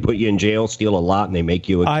little, they put you in jail. Steal a lot, and they make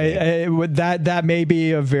you a king. That may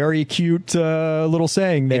be a very cute little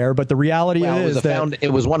saying there, but the reality is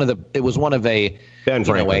it was one of a Ben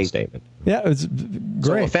Franklin statement. Yeah, it was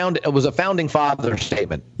great. So it was a founding father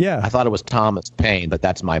statement. Yeah, I thought it was Thomas Paine, but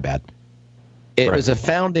that's my bad. It was a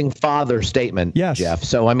founding father statement, yes. Jeff.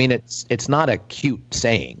 So I mean, it's not a cute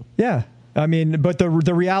saying. Yeah. I mean, but the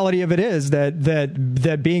reality of it is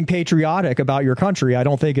that being patriotic about your country, I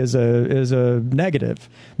don't think is a negative.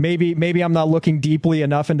 Maybe I'm not looking deeply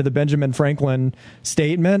enough into the Benjamin Franklin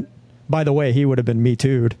statement. By the way, he would have been Me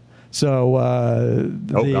Too'd. So,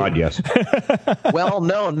 God, yes. Well,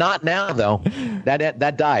 no, not now though.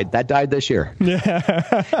 That died. That died this year. Yeah.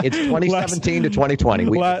 It's 2017 to 2020.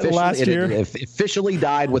 Last year, it officially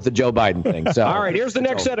died with the Joe Biden thing. So, all right, here's the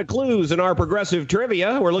next set of clues in our progressive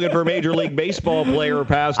trivia. We're looking for a Major League Baseball player,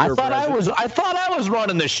 pastor. I thought I was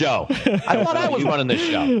running the show. I thought I was running the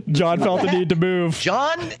show. John felt the need to move.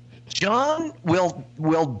 John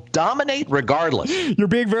will dominate regardless. You're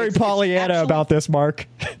being very Pollyanna about this, Mark.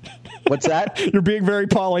 What's that? You're being very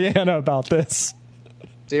Pollyanna about this.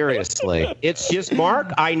 Seriously. It's just,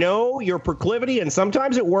 Mark, I know your proclivity, and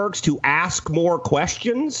sometimes it works to ask more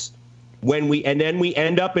questions and then we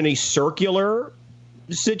end up in a circular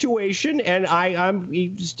situation, and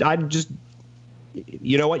I'm just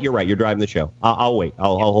you know what? You're right. You're driving the show. I'll wait.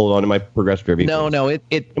 I'll hold on to my progressive trivia. No. And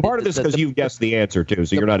part of this because you've guessed the answer too,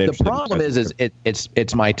 so you're not interested. The problem is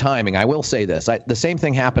it's my timing. I will say this. The same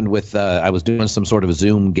thing happened with I was doing some sort of a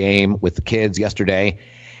Zoom game with the kids yesterday,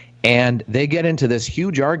 and they get into this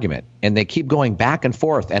huge argument, and they keep going back and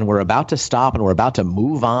forth, and we're about to stop, and we're about to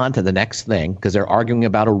move on to the next thing because they're arguing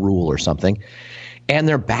about a rule or something. And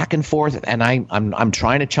they're back and forth, and I'm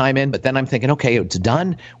trying to chime in, but then I'm thinking, okay, it's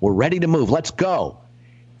done. We're ready to move. Let's go.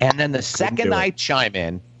 And then the second I chime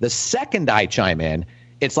in, it's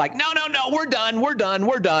like, no, we're done.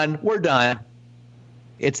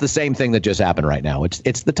 It's the same thing that just happened right now.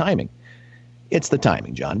 It's the timing. It's the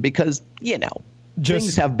timing, John, because,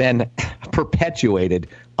 things have been perpetuated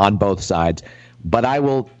on both sides. But it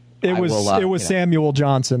was Samuel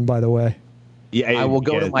Johnson, by the way. Yeah, I will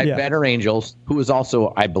go to my better angels, who is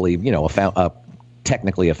also, I believe,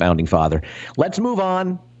 technically a founding father. Let's move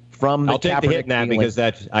on from the I'll take the hit in that because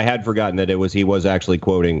I had forgotten that he was actually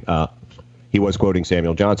quoting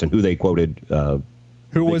Samuel Johnson, who they quoted.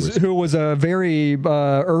 Who was a very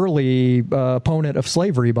early opponent of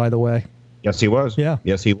slavery, by the way. Yes, he was. Yeah.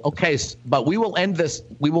 Yes, he was. Okay, but we will end this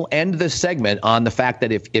segment on the fact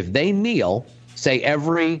that if they kneel, say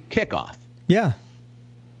every kickoff. Yeah.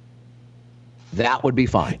 That would be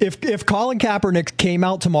fine. If Colin Kaepernick came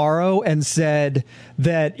out tomorrow and said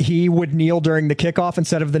that he would kneel during the kickoff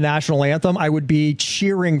instead of the national anthem, I would be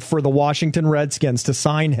cheering for the Washington Redskins to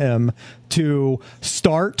sign him to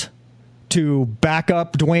start, to back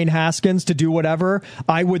up Dwayne Haskins, to do whatever.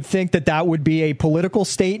 I would think that would be a political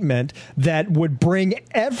statement that would bring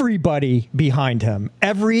everybody behind him.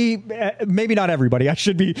 Maybe not everybody. I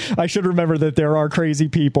should remember that there are crazy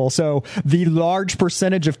people. So the large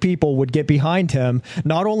percentage of people would get behind him,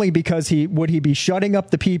 not only because he would be shutting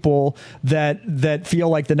up the people that feel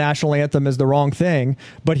like the national anthem is the wrong thing,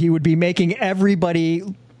 but he would be making everybody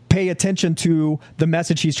pay attention to the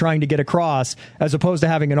message he's trying to get across, as opposed to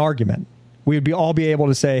having an argument. We would all be able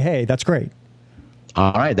to say, hey, that's great.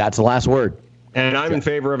 All right, that's the last word. And I'm in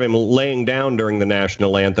favor of him laying down during the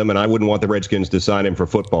national anthem, and I wouldn't want the Redskins to sign him for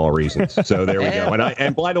football reasons. So there we go.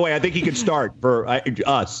 And by the way, I think he could start for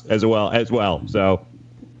us as well. So,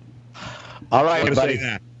 all right, everybody,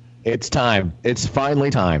 it's time. It's finally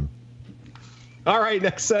time. All right,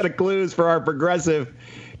 next set of clues for our progressive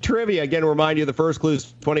trivia. Again, remind you, the first clue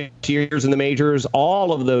is 22 years in the majors.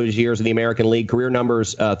 All of those years in the American League, career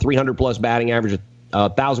numbers, 300-plus batting average,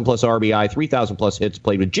 1,000-plus RBI, 3,000-plus hits,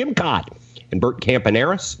 played with Jim Cott and Bert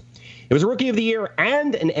Campaneris. It was a Rookie of the Year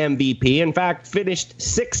and an MVP. In fact, finished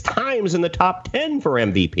 6 times in the top 10 for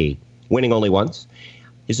MVP, winning only once.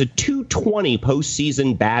 Is a .220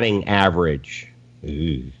 postseason batting average.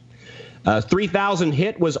 3,000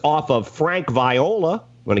 hit was off of Frank Viola. I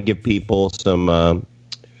want to give people some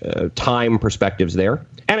time perspectives there.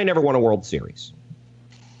 And I never won a World Series.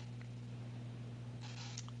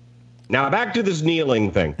 Now back to this kneeling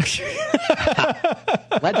thing.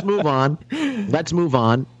 Let's move on. Let's move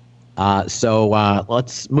on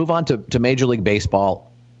to Major League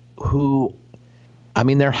Baseball, who, I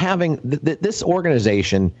mean, they're having this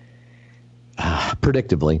organization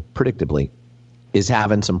predictably is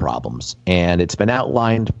having some problems. And it's been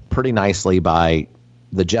outlined pretty nicely by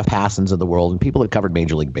the Jeff Hassens of the world and people that covered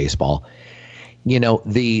Major League Baseball.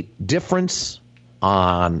 the difference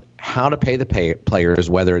on how to pay the players,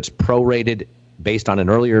 whether it's prorated based on an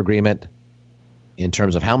earlier agreement in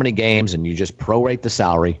terms of how many games, and you just prorate the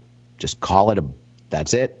salary, just call it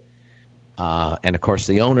that's it. And of course,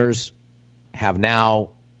 the owners have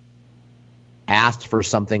now asked for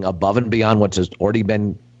something above and beyond what's already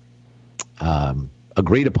been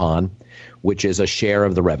agreed upon, which is a share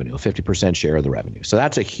of the revenue, a 50% share of the revenue. So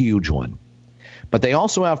that's a huge one. But they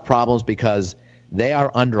also have problems because they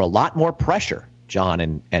are under a lot more pressure,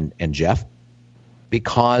 John and Jeff,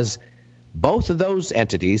 because both of those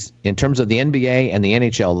entities, in terms of the NBA and the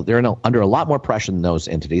NHL, they're under a lot more pressure than those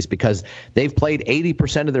entities because they've played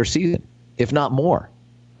 80% of their season, if not more.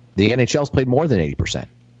 The NHL's played more than 80%.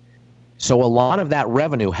 So a lot of that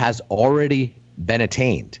revenue has already been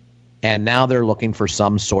attained, and now they're looking for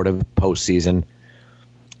some sort of postseason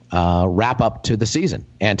wrap up to the season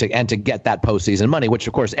and to get that postseason money, which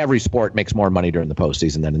of course every sport makes more money during the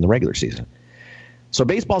postseason than in the regular season. So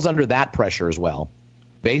baseball's under that pressure as well.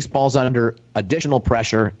 Baseball's under additional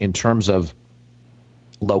pressure in terms of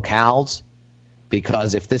locales,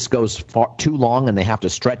 because if this goes too long and they have to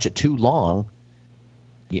stretch it too long,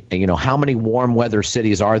 how many warm weather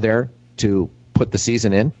cities are there to put the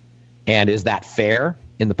season in? And is that fair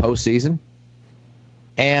in the postseason?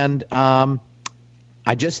 And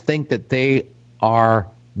I just think that they are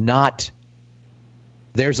not.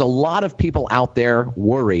 There's a lot of people out there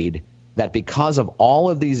worried that because of all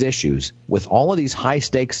of these issues, with all of these high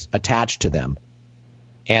stakes attached to them,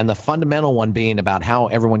 and the fundamental one being about how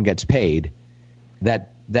everyone gets paid,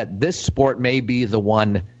 that this sport may be the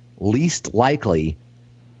one least likely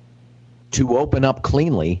to open up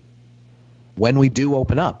cleanly when we do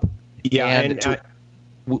open up. Yeah, and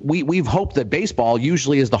we've hoped that baseball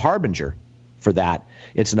usually is the harbinger for that.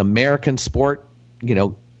 It's an American sport,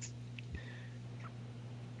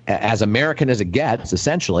 as American as it gets,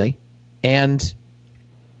 essentially. And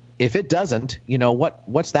if it doesn't,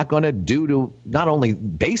 what's that going to do to not only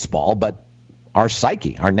baseball, but our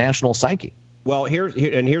psyche, our national psyche? Well, here's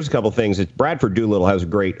a couple of things. Bradford Doolittle has a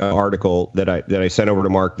great article that I sent over to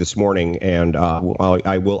Mark this morning, and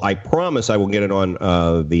I promise I will get it on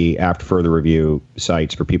the After Further Review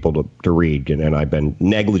sites for people to read. And I've been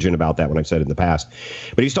negligent about that when I've said it in the past.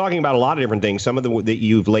 But he's talking about a lot of different things. Some of them that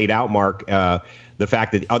you've laid out, Mark. The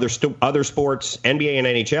fact that other sports, NBA and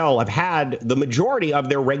NHL, have had the majority of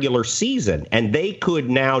their regular season, and they could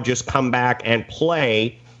now just come back and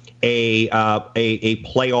play a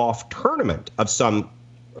playoff tournament of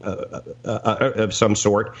some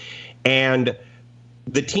sort, and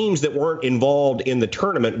the teams that weren't involved in the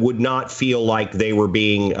tournament would not feel like they were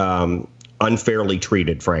being unfairly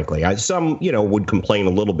treated. Frankly, some would complain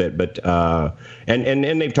a little bit, but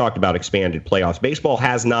and they've talked about expanded playoffs. Baseball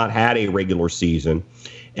has not had a regular season.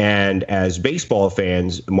 And as baseball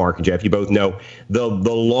fans, Mark and Jeff, you both know the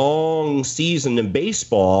long season in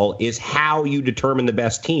baseball is how you determine the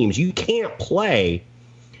best teams. You can't play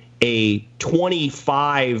a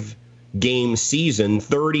 25-game season,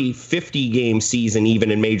 30, 50-game season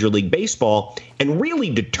even in Major League Baseball and really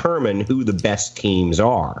determine who the best teams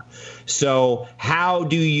are. So how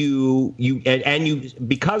do you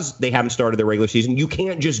because they haven't started their regular season, you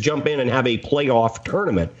can't just jump in and have a playoff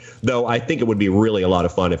tournament, though I think it would be really a lot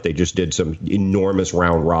of fun if they just did some enormous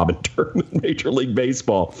round robin tournament in Major League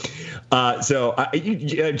Baseball.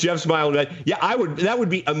 Jeff smiled. Yeah, that would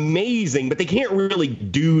be amazing, but they can't really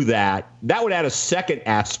do that. That would add a second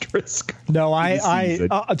asterisk. No,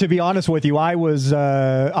 to be honest with you,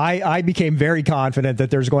 I became very confident that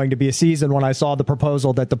there's going to be a season when I saw the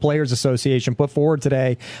proposal that the Players Association put forward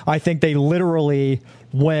today. I think they literally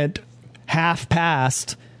went half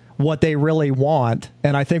past what they really want,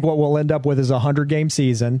 and I think what we'll end up with is a 100-game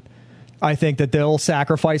season. I think that they'll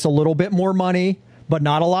sacrifice a little bit more money, but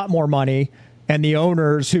not a lot more money. And the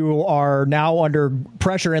owners who are now under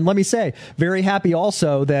pressure, and let me say, very happy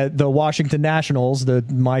also that the Washington Nationals,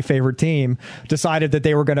 my favorite team, decided that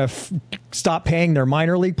they were going to stop paying their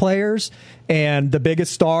minor league players. And the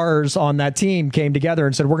biggest stars on that team came together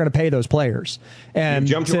and said, we're going to pay those players. And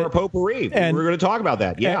you jumped to our potpourri. We're going to talk about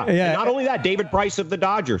that. Yeah. And not only that, David Price of the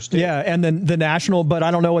Dodgers, too. Yeah. And then the National, but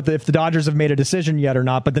I don't know if the Dodgers have made a decision yet or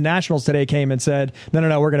not. But the Nationals today came and said,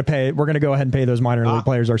 no, we're going to go ahead and pay those minor league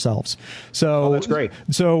players ourselves. So that's great.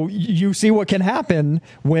 So you see what can happen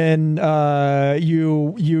when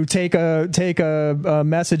you take a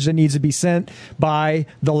message that needs to be sent by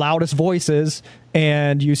the loudest voices,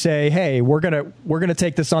 and you say, hey, we're gonna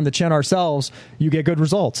take this on the chin ourselves. You get good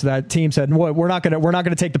results. That team said, we're not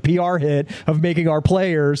gonna take the PR hit of making our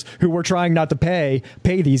players, who we're trying not to pay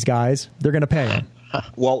these guys. They're gonna pay them.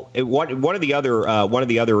 Well, one of the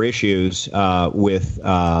other issues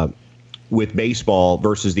with baseball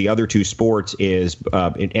versus the other two sports is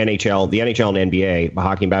NHL, the NHL and NBA,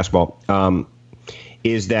 hockey and basketball,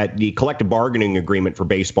 is that the collective bargaining agreement for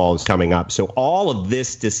baseball is coming up. So all of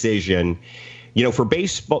this decision, for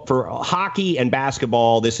baseball, for hockey and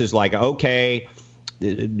basketball, this is like, okay,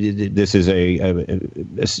 this is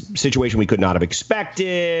a situation we could not have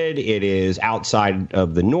expected. It is outside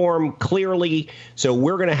of the norm, clearly. So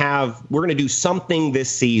we're going to do something this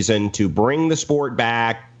season to bring the sport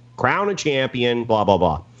back, crown a champion, blah, blah,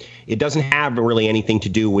 blah. It doesn't have really anything to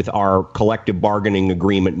do with our collective bargaining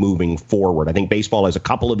agreement moving forward. I think baseball has a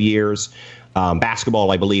couple of years.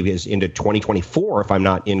 Basketball, I believe, is into 2024, if I'm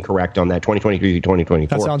not incorrect on that, 2023 to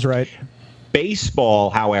 2024. That sounds right. Baseball,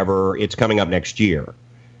 however, it's coming up next year.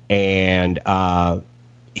 And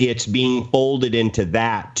it's being folded into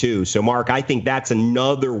that, too. So, Mark, I think that's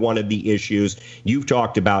another one of the issues. You've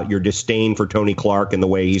talked about your disdain for Tony Clark and the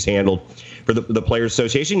way he's handled for the Players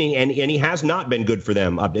Association, and he has not been good for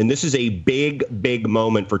them. And this is a big, big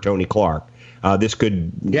moment for Tony Clark. This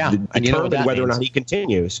could determine whether or not he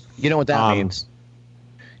continues. You know what that means?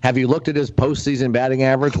 Have you looked at his postseason batting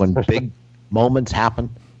average when big moments happen?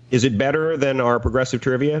 Is it better than our progressive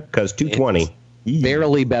trivia? Because 220.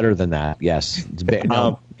 Barely better than that, yes.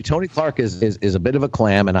 Tony Clark is a bit of a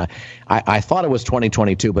clam, and I thought it was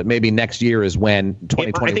 2022, but maybe next year is when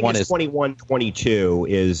 2021 is. 21-22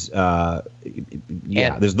 is,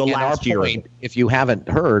 there's the last year. Point, if you haven't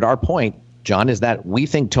heard, our point, John, is that we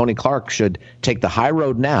think Tony Clark should take the high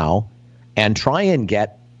road now and try and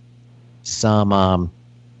get some.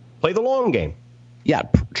 Play the long game. Yeah,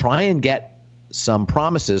 try and get some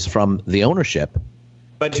promises from the ownership.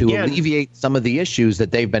 But to alleviate some of the issues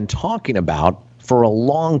that they've been talking about for a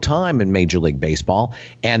long time in Major League Baseball,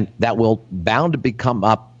 and that will bound to come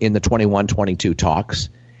up in the 21-22 talks.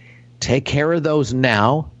 Take care of those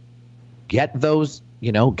now. Get those,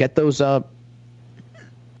 get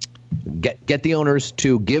the owners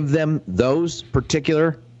to give them those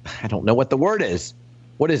particular, I don't know what the word is.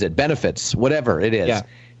 What is it? Benefits, whatever it is. Yeah.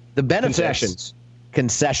 The benefits.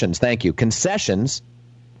 Concessions. Thank you. Concessions.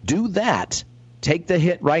 Do that. Take the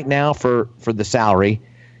hit right now for the salary.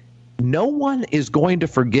 No one is going to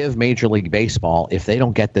forgive Major League Baseball if they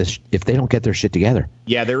don't get their shit together.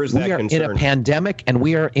 Yeah, there is that concern. We are in a pandemic, and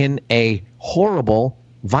we are in a horrible,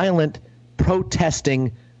 violent,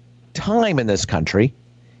 protesting time in this country.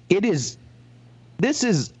 This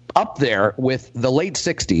is up there with the late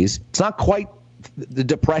 60s. It's not quite the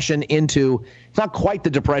depression into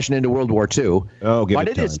World War II. Oh, give but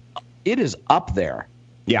it time. It is up there.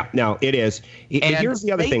 Yeah, no, it is. And here's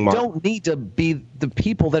the other thing, Mark. They don't need to be the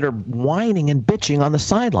people that are whining and bitching on the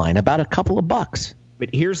sideline about a couple of bucks.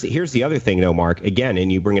 But here's the other thing, though, Mark. Again,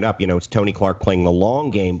 and you bring it up. It's Tony Clark playing the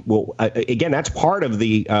long game. Well, again, that's part of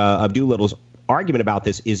the of Doolittle's argument about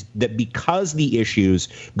this, is that because the issues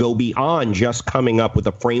go beyond just coming up with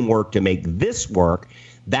a framework to make this work,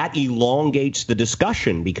 that elongates the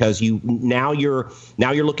discussion, because you're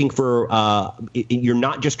looking for you're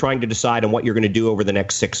not just trying to decide on what you're going to do over the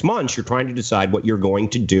next 6 months. You're trying to decide what you're going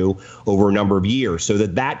to do over a number of years, so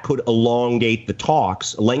that could elongate the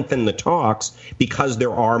talks, lengthen the talks, because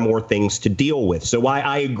there are more things to deal with. So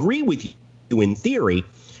I agree with you in theory,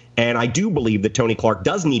 and I do believe that Tony Clark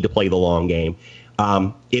does need to play the long game.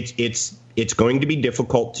 It's going to be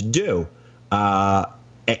difficult to do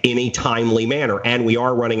in a timely manner, and we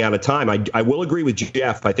are running out of time. I will agree with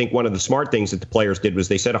Jeff. I think one of the smart things that the players did was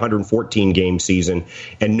they said 114 game season,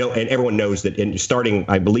 and everyone knows that starting,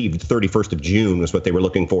 I believe, 31st of June was what they were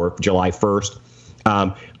looking for, July 1st.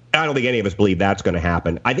 I don't think any of us believe that's going to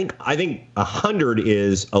happen. I think 100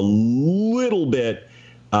 is a little bit.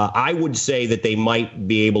 I would say that they might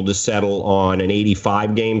be able to settle on an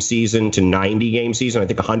 85-game season to 90-game season. I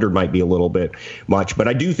think 100 might be a little bit much. But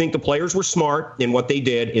I do think the players were smart in what they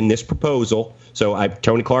did in this proposal. So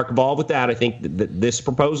Tony Clark involved with that. I think that this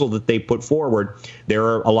proposal that they put forward, there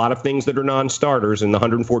are a lot of things that are non-starters, and the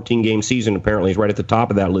 114-game season apparently is right at the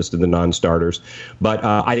top of that list of the non-starters. But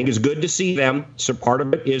I think it's good to see them. So part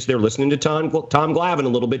of it is they're listening to Tom Glavine a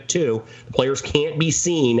little bit, too. The players can't be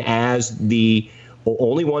seen as the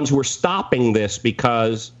only ones who are stopping this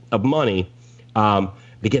because of money.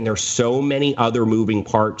 Again, there's so many other moving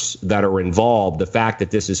parts that are involved. The fact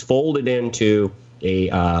that this is folded into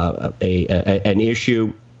an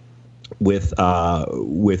issue with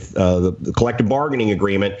the collective bargaining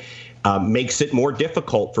agreement makes it more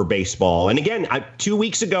difficult for baseball. And again, 2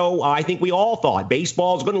 weeks ago, I think we all thought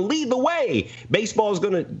baseball is going to lead the way. Baseball is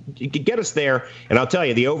going to get us there. And I'll tell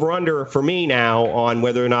you, the over-under for me now on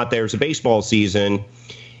whether or not there's a baseball season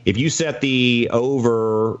If you set the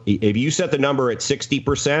number at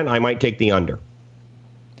 60%, I might take the under.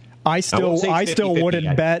 I still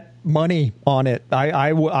wouldn't bet money on it.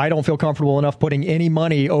 I don't feel comfortable enough putting any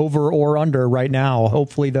money over or under right now.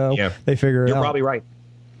 Hopefully, though, they figure it out. You're probably right.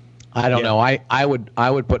 I don't know. I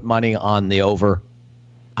would put money on the over.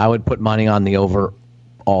 I would put money on the over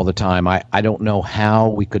all the time. I don't know how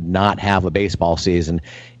we could not have a baseball season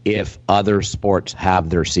if other sports have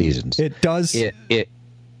their seasons. It does.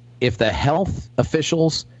 If the health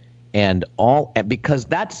officials and all, because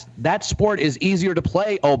that sport is easier to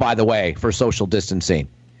play, oh, by the way, for social distancing.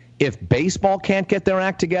 If baseball can't get their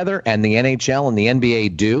act together and the NHL and the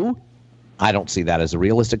NBA do, I don't see that as a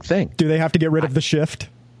realistic thing. Do they have to get rid of the shift?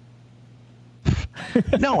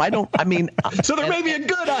 No, I don't. I mean, so there may be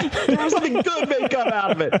something good may come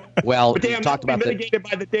out of it. Well, but damn, talked about mitigated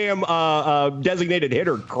by the damn designated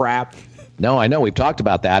hitter crap. No, I know we've talked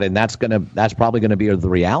about that, and that's probably gonna be the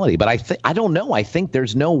reality. But I don't know. I think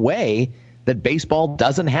there's no way that baseball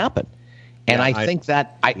doesn't happen, and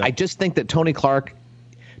I just think that Tony Clark,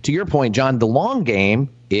 to your point, John, the long game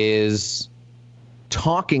is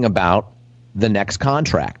talking about the next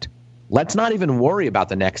contract. Let's not even worry about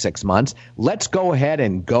the next 6 months. Let's go ahead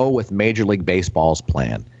and go with Major League Baseball's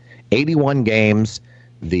plan. 81 games,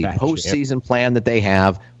 the postseason plan that they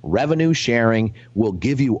have, revenue sharing will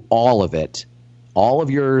give you all of it, all of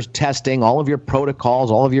your testing, all of your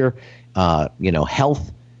protocols, all of your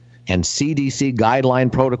health and CDC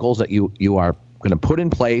guideline protocols that you are going to put in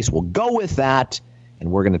place. We'll go with that,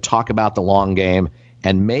 and we're going to talk about the long game,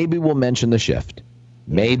 and maybe we'll mention the shift.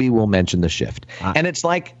 Maybe we'll mention the shift. And it's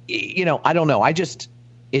like, I don't know.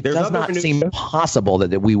 It does not seem possible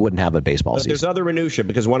that we wouldn't have a baseball season. There's other minutia,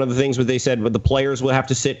 because one of the things they said, the players will have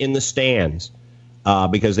to sit in the stands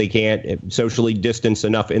because they can't socially distance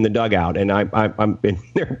enough in the dugout. And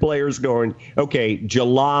there are players going, okay,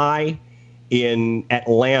 July in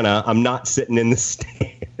Atlanta, I'm not sitting in the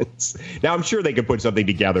stands. Now, I'm sure they could put something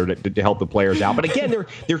together to help the players out. But again,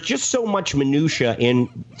 there's just so much minutia in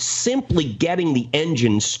simply getting the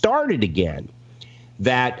engine started again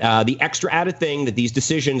that the extra added thing that these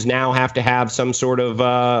decisions now have to have some sort of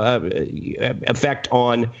effect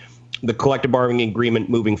on the collective bargaining agreement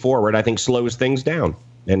moving forward, I think slows things down.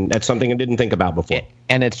 And that's something I didn't think about before.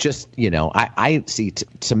 And it's just, I see,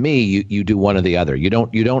 to me, you do one or the other. You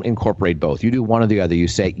don't incorporate both. You do one or the other. You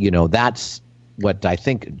say, that's what I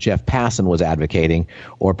think Jeff Passan was advocating,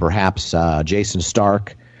 or perhaps Jason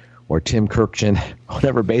Stark or Tim Kirkjian,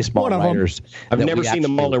 whatever baseball writers. I've never seen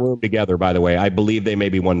them all in a room together, by the way. I believe they may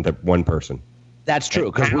be one person. That's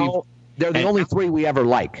true, because they're the only three we ever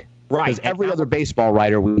like. Right. Because every other baseball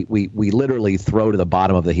writer we literally throw to the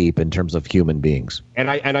bottom of the heap in terms of human beings. And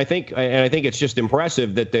I think it's just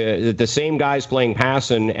impressive that the same guy's playing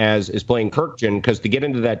Passan as is playing Kirkjian, because to get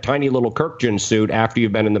into that tiny little Kirkjian suit after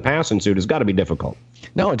you've been in the Passan suit has got to be difficult.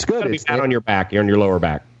 No, it's good. It's got to be pat on your back, on your lower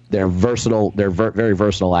back. They're versatile. They're very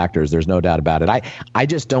versatile actors. There's no doubt about it. I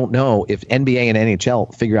just don't know if NBA and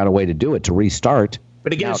NHL figure out a way to do it, to restart.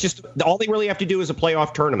 But again, it's just all they really have to do is a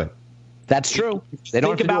playoff tournament. That's true. They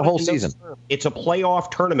don't have to do a whole season. It's a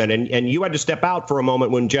playoff tournament, and you had to step out for a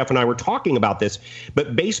moment when Jeff and I were talking about this.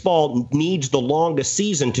 But baseball needs the longest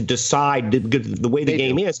season to decide the way the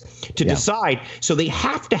game is to decide. So they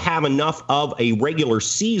have to have enough of a regular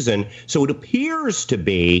season, so it appears to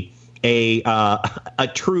be a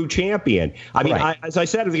true champion. I mean, as I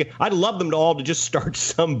said, I'd love them to just start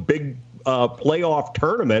some big playoff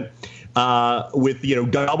tournament. With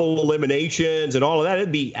double eliminations and all of that.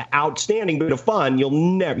 It'd be outstanding, bit of fun. You'll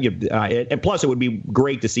never, and plus it would be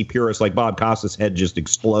great to see purists like Bob Costas' head just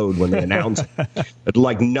explode when they announce it.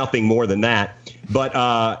 Like nothing more than that. But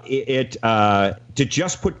to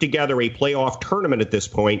just put together a playoff tournament at this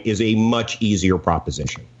point is a much easier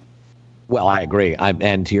proposition. Well, I agree.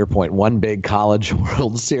 And to your point, one big College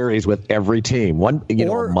World Series with every team,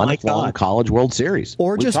 month-long College World Series,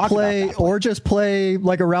 or just play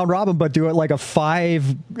like a round robin, but do it like a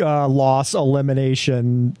 5 loss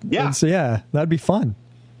elimination. Yeah, that'd be fun.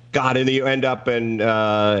 God, and you end up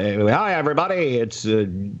hi everybody, it's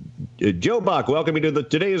Joe Buck. Welcome you to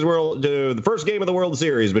the first game of the World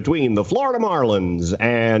Series between the Florida Marlins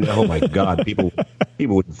and oh my God, people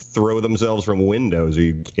would throw themselves from windows. Are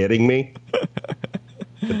you kidding me?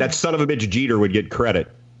 But that son of a bitch Jeter would get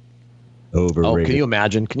credit. Overrated. Oh, can you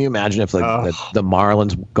imagine? Can you imagine if the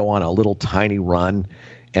Marlins go on a little tiny run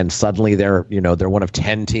and suddenly they're one of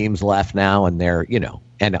 10 teams left now, and they're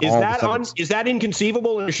and is that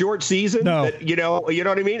inconceivable in a short season? No. That, you know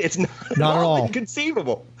what I mean? It's not at all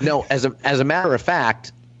inconceivable. No, as a matter of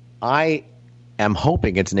fact, I am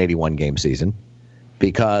hoping it's an 81 game season.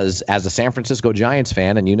 because as a San Francisco Giants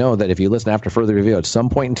fan, and you know that if you listen after further review, at some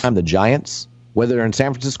point in time, the Giants, whether they're in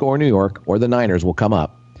San Francisco or New York or the Niners, will come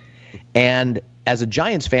up. And as a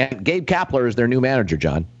Giants fan, Gabe Kapler is their new manager,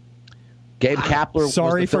 John. Gabe Kapler was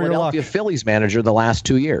the Philadelphia Phillies manager the last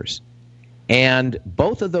 2 years. And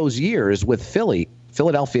both of those years with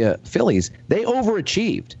Philadelphia Phillies, they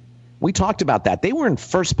overachieved. We talked about that. They were in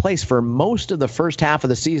first place for most of the first half of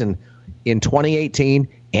the season in 2018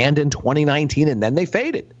 and in 2019, and then they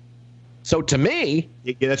faded. So to me,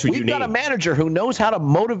 that's what we've got a manager who knows how to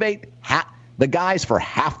motivate the guys for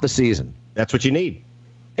half the season. That's what you need.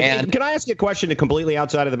 And can I ask you a question completely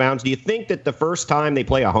outside of the bounds? Do you think that the first time they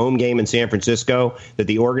play a home game in San Francisco, that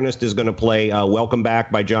the organist is going to play Welcome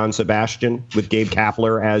Back by John Sebastian with Gabe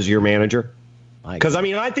Kapler as your manager? Because, I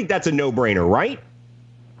mean, I think that's a no-brainer, right?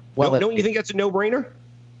 Well, don't you think that's a no-brainer?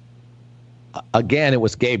 Again, it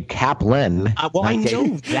was Gabe Kaplan. Well, I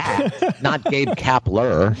know that. Not Gabe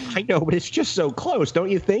Kapler. I know, but it's just so close. Don't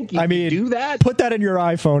you think you do that? Put that in your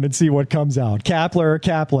iPhone and see what comes out. Kapler or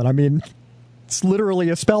Kaplan. I mean, it's literally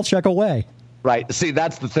a spell check away. Right. See,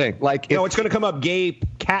 that's the thing. Like, it's going to come up Gabe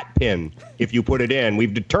Catpin if you put it in.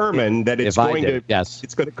 We've determined that it's going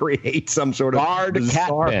to create some sort of Guard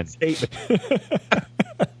Catpin statement.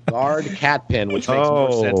 Guard Catpin, which makes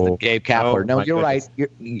more sense than Gabe Kapler. No, you're right.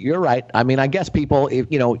 You're right. I mean, I guess people,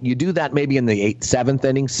 you do that maybe in the 7th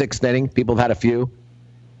inning, 6th inning. People have had a few.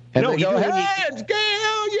 And they go, hey, it's Gabe.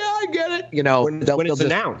 I get it.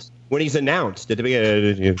 When he's announced at the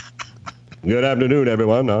beginning. Good afternoon,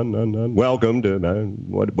 everyone. Welcome to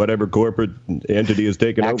whatever corporate entity is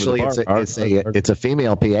taking over the park. It's a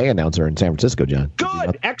female PA announcer in San Francisco, John.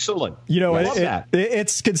 Good. Excellent. I love that.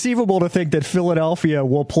 It's conceivable to think that Philadelphia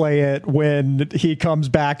will play it when he comes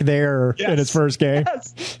back there in his first game.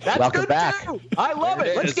 Yes. That's good, too. I love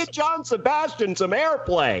it. Let's get John Sebastian some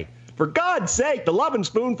airplay. For God's sake, the Lovin'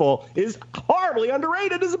 Spoonful is horribly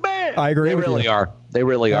underrated as a band. I agree. They really are. They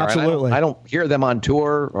really are. Absolutely. I don't hear them on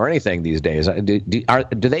tour or anything these days. Do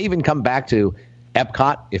they even come back to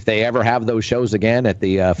Epcot if they ever have those shows again at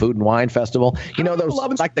the Food and Wine Festival?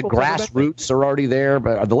 Those like the Grassroots are already there,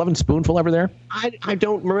 but are the Lovin' Spoonful ever there? I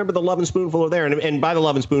don't remember the Lovin' Spoonful are there. And by the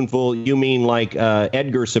Lovin' Spoonful, you mean like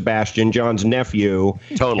Edgar Sebastian, John's nephew,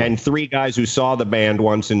 and 3 guys who saw the band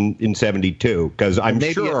once in 72. Because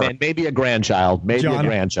maybe a grandchild,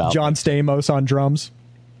 John Stamos on drums.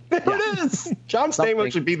 There it is. John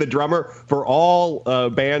Stamos should be the drummer for all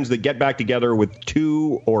bands that get back together with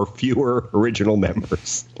 2 or fewer original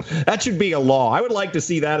members. That should be a law. I would like to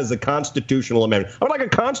see that as a constitutional amendment. I would like a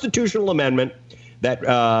constitutional amendment that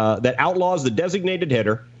outlaws the designated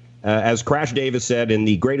hitter, as Crash Davis said in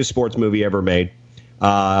the greatest sports movie ever made,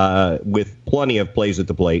 with plenty of plays at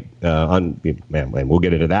the plate. We'll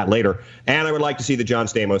get into that later. And I would like to see that John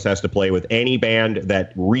Stamos has to play with any band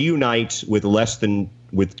that reunites with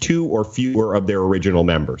 2 or fewer of their original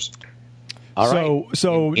members. All right.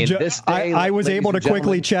 So I was able to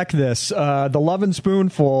quickly check this. The Lovin'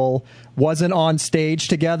 Spoonful wasn't on stage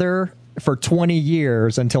together for 20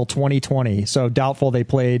 years until 2020. So doubtful they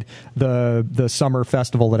played the summer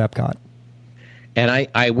festival at Epcot. And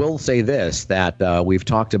I will say this, that we've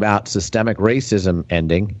talked about systemic racism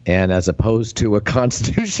ending, and as opposed to a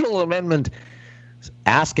constitutional amendment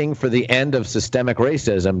asking for the end of systemic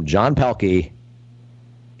racism, John Pelkey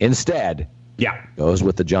instead goes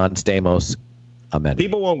with the John Stamos amendment.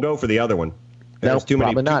 People won't go for the other one. There's too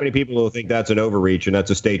many people who think that's an overreach and that's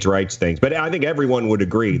a states' rights thing. But I think everyone would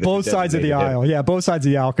agree. That both sides of the aisle. Yeah, both sides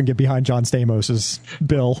of the aisle can get behind John Stamos's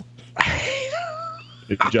bill.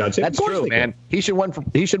 That's true, man. He should run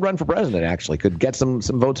for president. Actually, could get some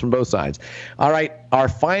votes from both sides. All right, our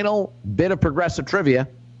final bit of progressive trivia.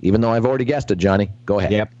 Even though I've already guessed it, Johnny. Go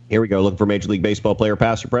ahead. Yep. Here we go. Looking for Major League Baseball player,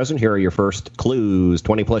 past or present. Here are your first clues.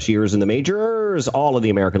 20-plus years in the majors. All of the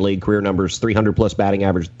American League. Career numbers, 300-plus batting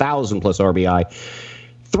average, 1,000-plus RBI.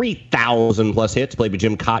 3,000-plus hits, played with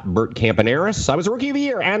Jim Cott, Bert Campaneris. I was Rookie of the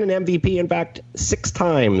Year and an MVP. In fact, 6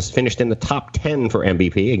 times finished in the top 10 for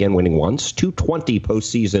MVP, again winning once. 220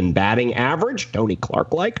 postseason batting average, Tony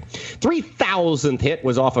Clark-like. 3,000th hit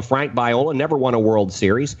was off of Frank Viola, never won a World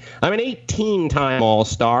Series. I'm an 18-time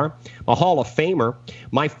All-Star, a Hall of Famer.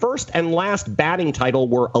 My first and last batting title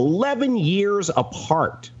were 11 years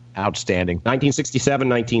apart. Outstanding. 1967,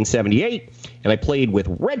 1978, and I played with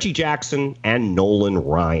Reggie Jackson and Nolan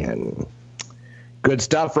Ryan. Good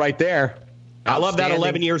stuff right there. I love that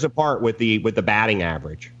 11 years apart with the batting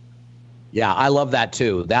average. Yeah, I love that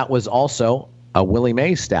too. That was also a Willie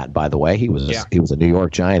Mays stat, by the way. He was a New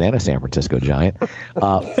York Giant and a San Francisco Giant.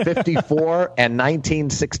 54 and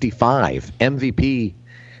 1965 MVP.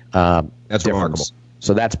 That's remarkable.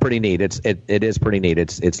 So that's pretty neat. It is pretty neat.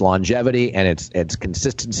 It's longevity and it's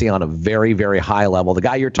consistency on a very, very high level. The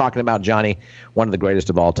guy you're talking about, Johnny, one of the greatest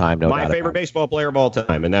of all time. My favorite baseball player of all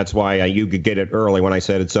time, and that's why you could get it early when I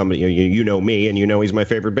said it's somebody. You know me, and you know he's my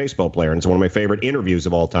favorite baseball player, and it's one of my favorite interviews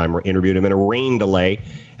of all time. We interviewed him in a rain delay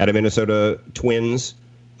at a Minnesota Twins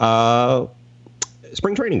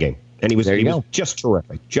spring training game, and he was just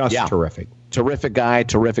terrific, terrific. Terrific guy,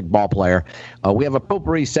 terrific ball player. We have a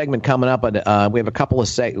potpourri segment coming up, and we have a couple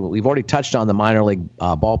of we've already touched on the minor league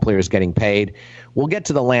ball players getting paid. We'll get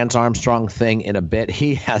to the Lance Armstrong thing in a bit.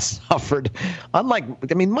 He has suffered,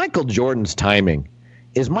 Michael Jordan's timing.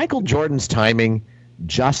 Is Michael Jordan's timing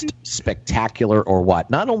just spectacular or what?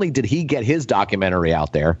 Not only did he get his documentary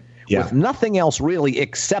out there with nothing else really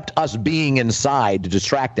except us being inside to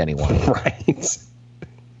distract anyone. Right.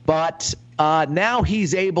 But now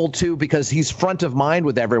he's able to, because he's front of mind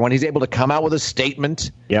with everyone, he's able to come out with a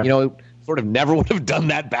statement. Yep. Sort of never would have done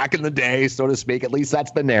that back in the day, so to speak. At least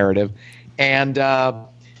that's the narrative. And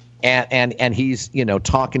he's,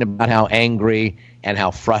 talking about how angry and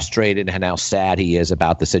how frustrated and how sad he is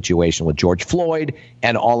about the situation with George Floyd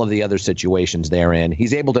and all of the other situations therein.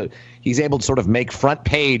 He's able to sort of make front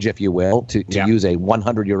page, if you will, to use a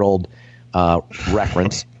 100-year-old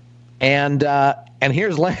reference. And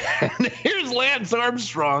here's Lance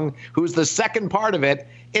Armstrong, who's the second part of it.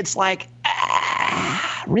 It's like,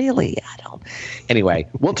 really? I don't. Anyway,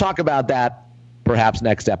 we'll talk about that perhaps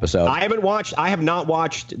next episode. I have not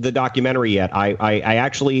watched the documentary yet. I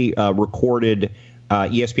actually recorded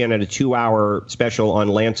ESPN at a 2-hour special on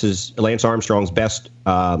Lance Armstrong's best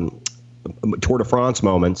Tour de France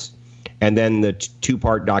moments. And then the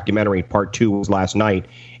 2-part documentary, part 2 was last night.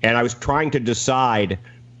 And I was trying to decide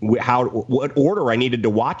what order I needed to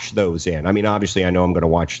watch those in. I mean, obviously, I know I'm going to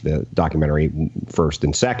watch the documentary first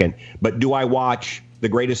and second, but do I watch the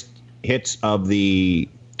greatest hits of the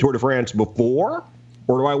Tour de France before,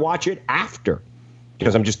 or do I watch it after?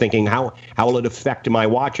 Because I'm just thinking, how will it affect my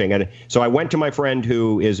watching? And so I went to my friend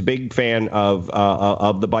who is a big fan of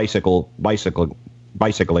the bicycling,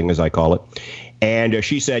 as I call it, and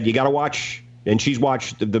she said, you got to watch, and she's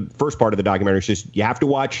watched the first part of the documentary. She says, you have to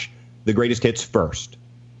watch the greatest hits first.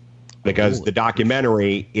 Because the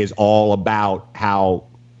documentary is all about how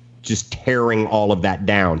just tearing all of that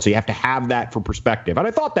down. So you have to have that for perspective. And I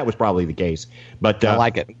thought that was probably the case. But I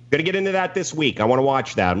like it. Going to get into that this week. I want to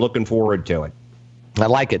watch that. I'm looking forward to it. I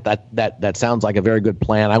like it. That sounds like a very good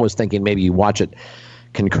plan. I was thinking maybe you watch it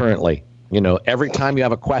concurrently. Every time you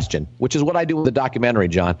have a question, which is what I do with the documentary,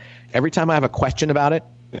 John. Every time I have a question about it,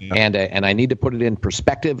 and I need to put it in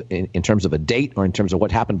perspective in terms of a date or in terms of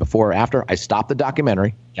what happened before or after, I stop the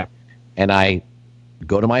documentary. Yep. And I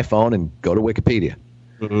go to my phone and go to Wikipedia,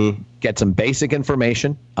 get some basic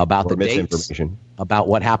information about the dates, about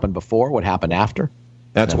what happened before, what happened after.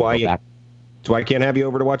 That's why I can't have you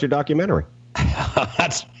over to watch a documentary.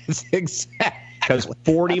 That's exactly. Because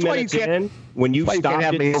 40 minutes in, when you stopped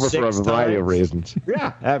have me over for a variety of reasons.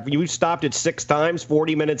 Yeah, you stopped it 6 times,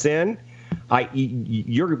 40 minutes in.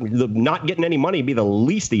 You're not getting any money be the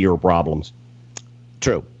least of your problems.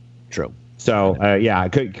 True. So, I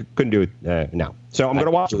couldn't do it now. So I'm going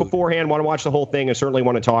to watch it beforehand, want to watch the whole thing, and certainly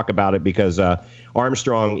want to talk about it because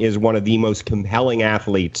Armstrong is one of the most compelling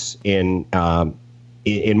athletes in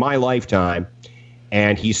my lifetime,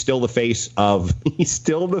 and he's still the face of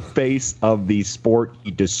the sport he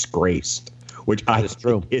disgraced, which is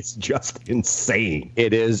true. It's just insane.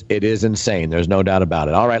 It is insane. There's no doubt about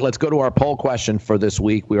it. All right, let's go to our poll question for this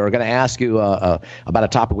week. We are going to ask you about a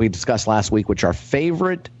topic we discussed last week, which are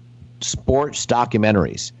favorite sports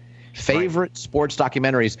documentaries, sports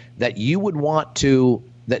documentaries that you would want to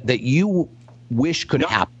that you wish could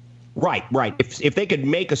happen. Right. If they could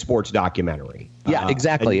make a sports documentary. Yeah,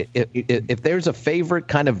 exactly. If there's a favorite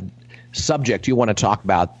kind of subject you want to talk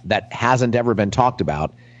about that hasn't ever been talked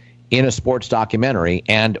about in a sports documentary,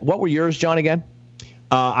 and what were yours, John, again?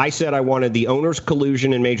 I said I wanted the owners'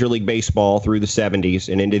 collusion in Major League Baseball through the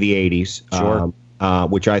 70s and into the 80s. Sure.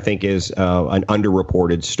 Which I think is an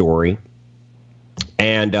underreported story.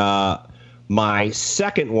 And my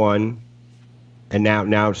second one, and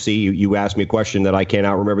now see, you asked me a question that I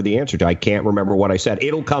cannot remember the answer to. I can't remember what I said.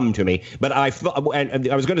 It'll come to me. But I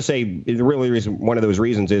was going to say, one of those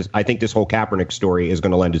reasons is I think this whole Kaepernick story is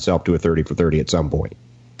going to lend itself to a 30 for 30 at some point.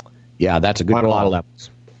 Yeah, that's a good on a lot of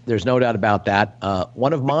levels. There's no doubt about that.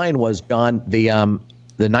 One of mine was, John, the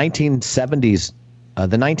 1970s.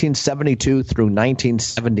 The 1972 through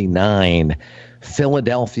 1979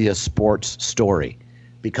 Philadelphia sports story.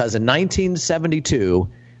 Because in 1972,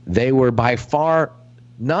 they were by far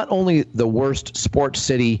not only the worst sports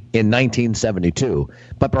city in 1972,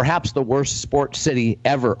 but perhaps the worst sports city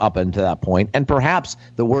ever up until that point, and perhaps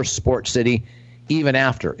the worst sports city even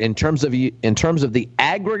after, in terms of the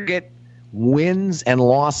aggregate wins and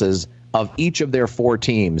losses of each of their four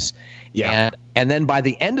teams. Yeah. And then by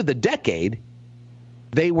the end of the decade,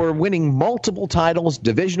 they were winning multiple titles,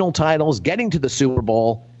 divisional titles, getting to the Super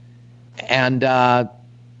Bowl, and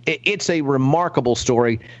it's a remarkable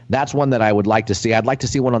story. That's one that I would like to see. I'd like to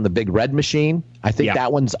see one on the Big Red Machine. I think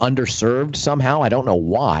that one's underserved somehow. I don't know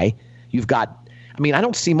why. I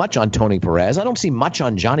don't see much on Tony Perez. I don't see much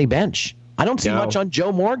on Johnny Bench. I don't see much on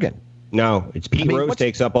Joe Morgan. No, it's Pete Rose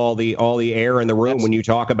takes up all the air in the room when you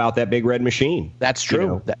talk about that Big Red Machine. That's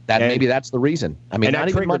true. Maybe that's the reason. Not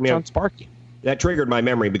even much on Sparky. That triggered my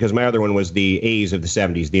memory because my other one was the A's of the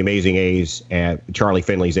 70s, the amazing A's, Charlie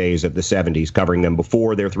Finley's A's of the 70s, covering them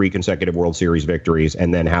before their 3 consecutive World Series victories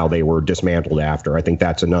and then how they were dismantled after. I think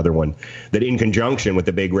that's another one that, in conjunction with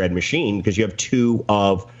the Big Red Machine, because you have two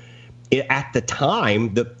of, at the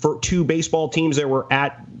time, the two baseball teams that were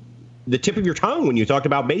at the tip of your tongue when you talked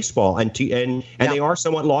about baseball, and they are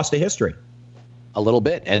somewhat lost to history. A little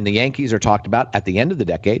bit. And the Yankees are talked about at the end of the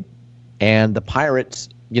decade, and the Pirates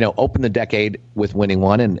open the decade with winning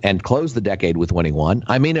one and close the decade with winning one.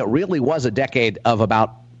 I mean, it really was a decade of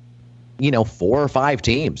about, 4 or 5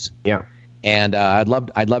 teams. Yeah. And I'd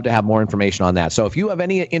love to have more information on that. So if you have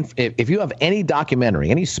any documentary,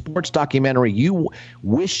 any sports documentary you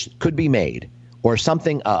wish could be made, or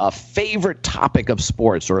something, a favorite topic of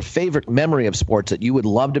sports or a favorite memory of sports that you would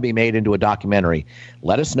love to be made into a documentary,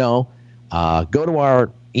 let us know. Go to our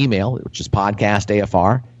email, which is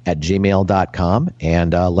podcastafr@gmail.com,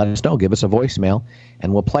 and let us know. Give us a voicemail,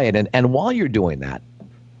 and we'll play it. And while you're doing that,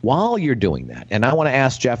 and I want to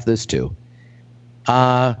ask Jeff this too,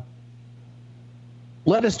 let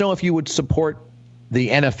us know if you would support the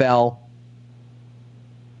NFL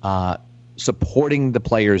supporting the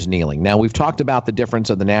players kneeling. Now, we've talked about the difference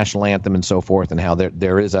of the national anthem and so forth, and how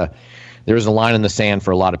there is a line in the sand for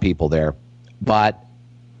a lot of people there. But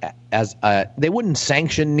as they wouldn't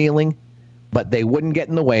sanction kneeling, but they wouldn't get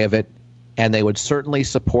in the way of it, and they would certainly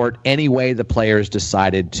support any way the players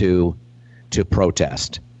decided to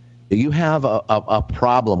protest. Do you have a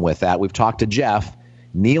problem with that? We've talked to Jeff.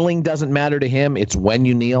 Kneeling doesn't matter to him. It's when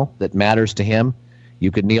you kneel that matters to him. You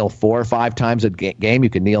could kneel 4 or 5 times a game. You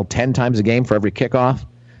could kneel 10 times a game for every kickoff.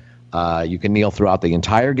 You can kneel throughout the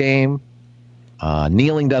entire game.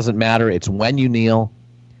 Kneeling doesn't matter. It's when you kneel.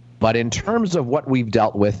 But in terms of what we've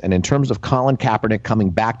dealt with, and in terms of Colin Kaepernick coming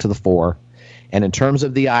back to the fore, and in terms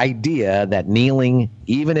of the idea that kneeling,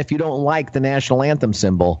 even if you don't like the national anthem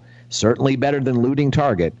symbol, certainly better than looting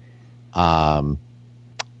Target,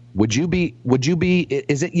 would you be,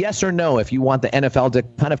 is it yes or no if you want the NFL to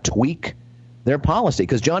kind of tweak their policy?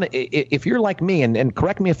 Because, John, if you're like me, and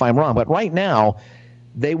correct me if I'm wrong, but right now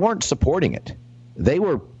they weren't supporting it. They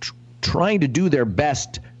were trying to do their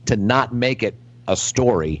best to not make it a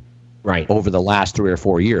story over the last 3 or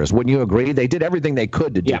 4 years. Wouldn't you agree? They did everything they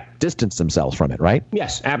could to distance themselves from it, right?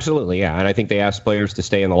 Yes, absolutely, yeah. And I think they asked players to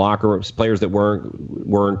stay in the locker room. Players that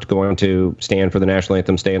weren't going to stand for the national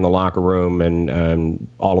anthem, stay in the locker room, and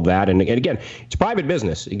all of that. And again, it's private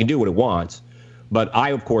business. It can do what it wants. But I,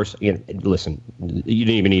 of course, listen, you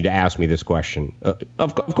didn't even need to ask me this question.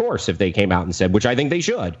 Of course, if they came out and said, which I think they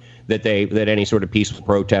should, that any sort of peaceful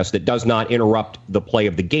protest that does not interrupt the play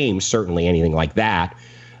of the game, certainly anything like that,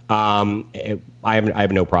 I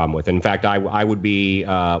have no problem with. In fact, I would be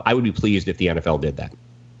pleased if the NFL did that.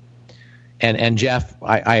 And Jeff,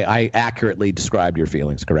 I accurately described your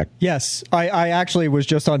feelings, correct? Yes, I actually was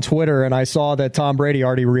just on Twitter and I saw that Tom Brady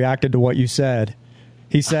already reacted to what you said.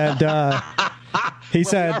 He said, he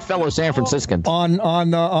said, our fellow San Franciscans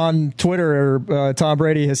on Twitter, Tom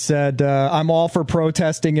Brady has said, "I'm all for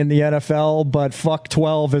protesting in the NFL, but fuck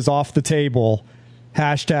 12 is off the table."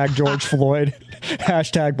 Hashtag George Floyd.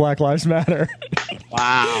 Hashtag Black Lives Matter.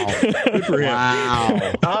 Wow. Good for him.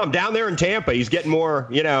 Wow. Tom, down there in Tampa, he's getting more,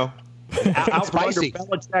 out from under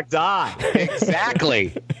Belichick's eye.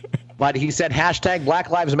 Exactly. But he said hashtag Black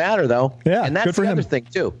Lives Matter, though. Yeah, and that's the other thing,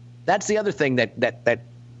 too. That's the other thing that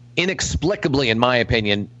inexplicably, in my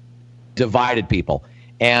opinion, divided people.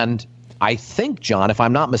 And I think, John, if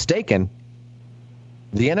I'm not mistaken,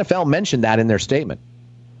 the NFL mentioned that in their statement.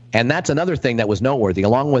 And that's another thing that was noteworthy,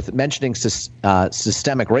 along with mentioning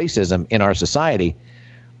systemic racism in our society,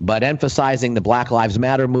 but emphasizing the Black Lives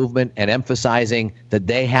Matter movement and emphasizing that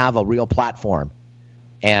they have a real platform.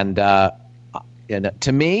 And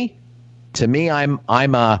to me, I'm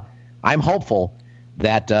hopeful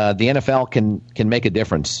that the NFL can make a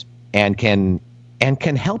difference and can and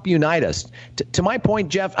can help unite us. To my point,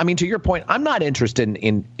 Jeff, I mean, to your point, I'm not interested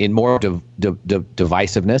in more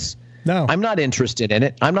divisiveness. No. I'm not interested in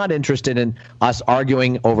it. I'm not interested in us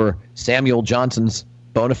arguing over Samuel Johnson's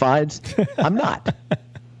bona fides. I'm not.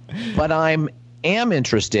 But am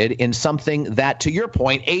interested in something that, to your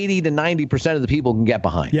point, 80 to 90% of the people can get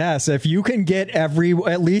behind. Yes, if you can get at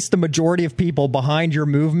least the majority of people behind your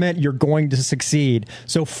movement, you're going to succeed.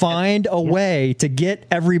 So find a way to get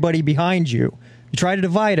everybody behind you. You try to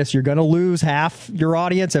divide us, you're going to lose half your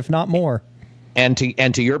audience, if not more. And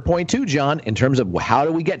to your point too, John, in terms of how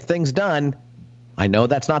do we get things done, I know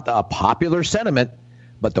that's not a popular sentiment,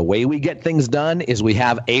 but the way we get things done is we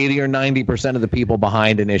have 80 or 90% of the people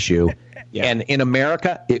behind an issue. Yeah. And in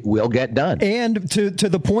America, it will get done. And to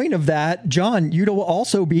the point of that, John, you'd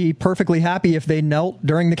also be perfectly happy if they knelt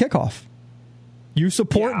during the kickoff. You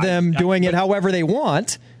support them doing it however they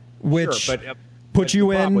want, which... Sure, put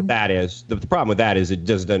you in. The problem with that is it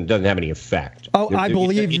doesn't have any effect. Oh, I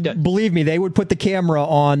believe me, they would put the camera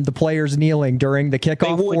on the players kneeling during the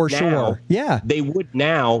kickoff for sure. Yeah, they would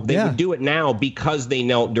now. They would do it now because they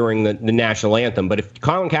knelt during the national anthem. But if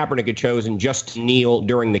Colin Kaepernick had chosen just to kneel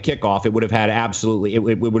during the kickoff, it would have had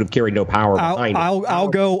it would have carried no power behind it. I'll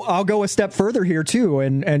go a step further here too,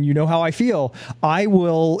 and you know how I feel. I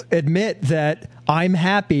will admit that I'm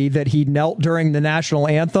happy that he knelt during the national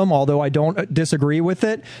anthem, although I don't disagree with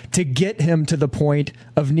it, to get him to the point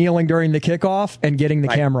of kneeling during the kickoff and getting the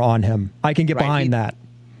camera on him. I can get behind that.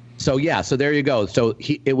 So there you go. So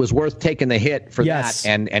it was worth taking the hit for that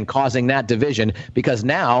and causing that division, because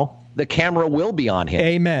now the camera will be on him.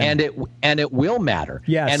 Amen. And it will matter.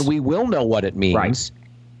 Yes. And we will know what it means. Right.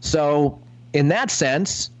 So in that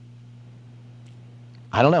sense,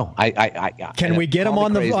 I don't know. Can we get him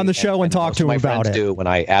on the show and talk to him about it? Do when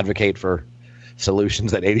I advocate for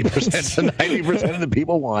solutions that 80% to 90% of the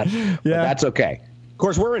people want. Yeah, but that's okay. Of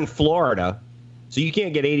course, we're in Florida, so you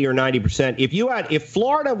can't get 80 or 90%. If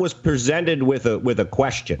Florida was presented with a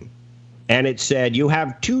question, and it said you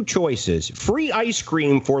have two choices: free ice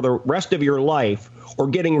cream for the rest of your life, or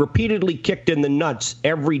getting repeatedly kicked in the nuts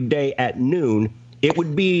every day at noon, it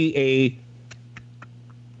would be a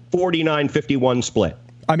 49-51 split.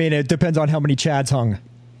 I mean, it depends on how many Chads hung.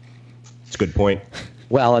 That's a good point.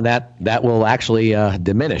 Well, and that will actually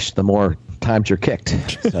diminish the more times you're kicked.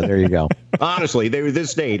 So there you go. Honestly,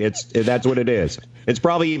 this state, that's what it is. It's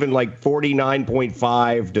probably even like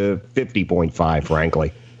 49.5 to 50.5,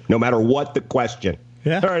 frankly, no matter what the question.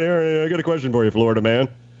 Yeah. All right, I got a question for you, Florida man,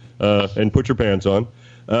 and put your pants on.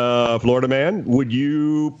 Florida man, would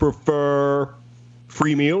you prefer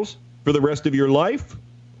free meals for the rest of your life,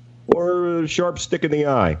 or a sharp stick in the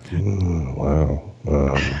eye? Wow.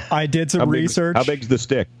 I did some research. How big's the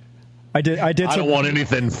stick? I don't want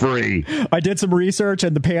anything free. I did some research,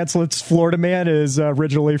 and the pantsless Florida man is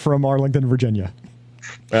originally from Arlington, Virginia.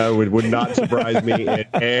 It would not surprise me in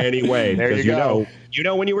any way. There you go. You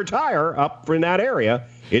know, when you retire up in that area,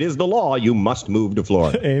 it is the law. You must move to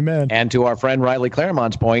Florida. Amen. And to our friend Riley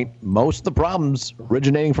Claremont's point, most of the problems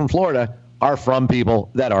originating from Florida are from people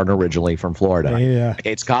that aren't originally from Florida. Yeah.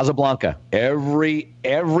 It's Casablanca. Every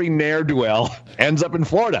ne'er-do-well ends up in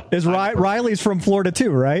Florida. Riley's from Florida too,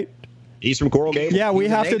 right? He's from Coral Gables. Yeah, we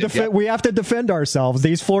have to defend ourselves.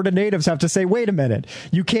 These Florida natives have to say, wait a minute,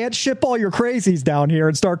 you can't ship all your crazies down here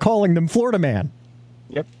and start calling them Florida man.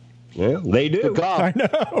 Yep. Yeah, they do. Good call. I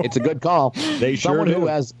know. It's a good call. They sure Someone do. who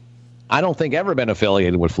has, I don't think, ever been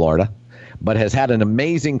affiliated with Florida, but has had an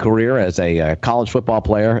amazing career as a college football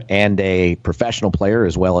player and a professional player,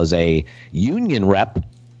 as well as a union rep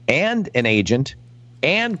and an agent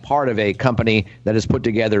and part of a company that has put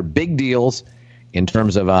together big deals in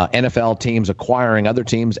terms of NFL teams acquiring other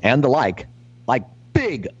teams and the like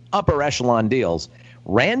big upper echelon deals.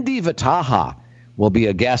 Randy Vataha will be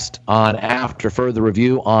a guest on After Further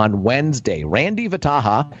Review on Wednesday. Randy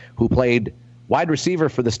Vataha, who played wide receiver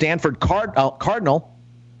for the Stanford Cardinal.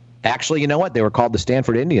 Actually, you know what? They were called the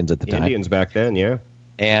Stanford Indians at the time. Indians back then, yeah.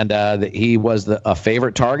 And he was a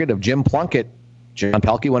favorite target of Jim Plunkett, John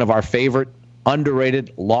Pelkey, one of our favorite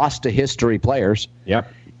underrated, lost-to-history players.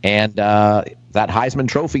 Yep. And that Heisman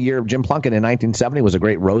Trophy year of Jim Plunkett in 1970 was a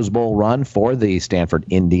great Rose Bowl run for the Stanford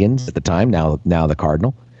Indians at the time, now the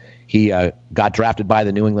Cardinal. He got drafted by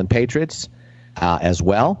the New England Patriots as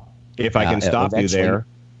well. If I can stop you there,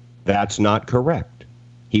 that's not correct.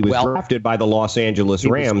 He was drafted by the Los Angeles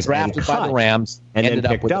Rams. Drafted by the Rams, and then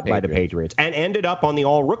picked up by the Patriots, and ended up on the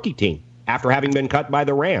all-rookie team after having been cut by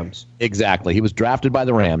the Rams. Exactly. He was drafted by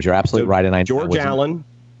the Rams. You're absolutely right. And George Allen,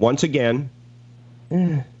 once again.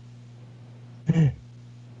 You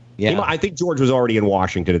Yeah. I think George was already in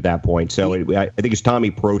Washington at that point. So I think it's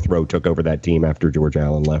Tommy Prothro took over that team after George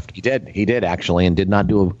Allen left. He did actually, and did not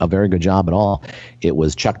do a very good job at all. It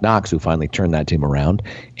was Chuck Knox who finally turned that team around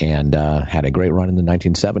and had a great run in the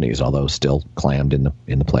 1970s, although still clammed in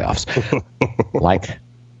the playoffs, like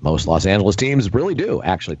most Los Angeles teams really do,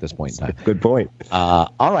 actually, at this point in time. Good point.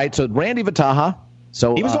 All right, so Randy Vataha.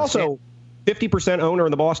 So he was also 50% owner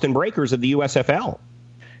of the Boston Breakers of the USFL.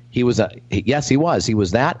 Yes, he was. He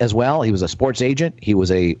was that as well. He was a sports agent. He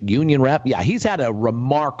was a union rep. Yeah, he's had a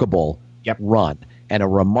remarkable run and a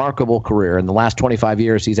remarkable career. In the last 25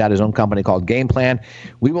 years, he's had his own company called Game Plan.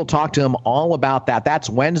 We will talk to him all about that. That's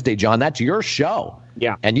Wednesday, John. That's your show.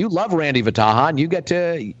 Yeah. And you love Randy Vataha, and you get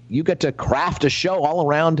to craft a show all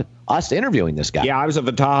around us interviewing this guy. Yeah, I was a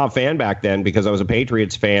Vataha fan back then because I was a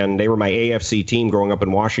Patriots fan. They were my AFC team growing up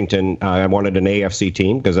in Washington. I wanted an AFC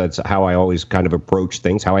team because that's how I always kind of approached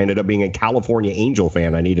things. How I ended up being a California Angel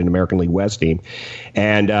fan. I needed an American League West team.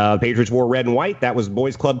 And Patriots wore red and white. That was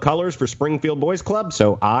Boys Club colors for Springfield Boys Club.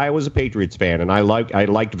 So I was a Patriots fan, and I liked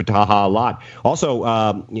Vataha a lot. Also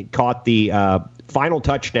caught the final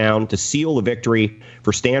touchdown to seal the victory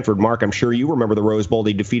for Stanford. Mark, I'm sure you remember the Rose Bowl.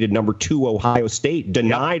 They defeated number 2 Ohio State,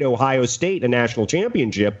 denied Ohio State a national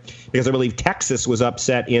championship because I believe Texas was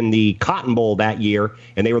upset in the Cotton Bowl that year,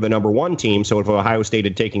 and they were the number 1 team. So if Ohio State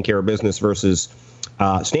had taken care of business versus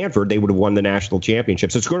Stanford, they would have won the national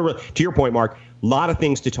championship. So it's going to your point, Mark, a lot of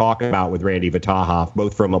things to talk about with Randy Vataha,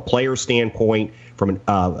 both from a player standpoint, from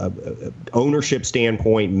an ownership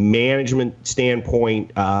standpoint, management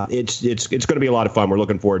standpoint. It's going to be a lot of fun. We're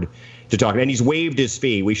looking forward to talking. And he's waived his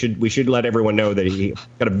fee. We should let everyone know that he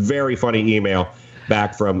got a very funny email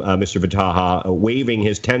back from Mr. Vataha waiving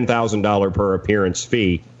his $10,000 per appearance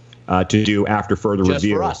fee to do after further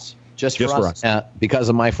review. For us. Just for us. Because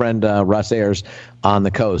of my friend Russ Ayers on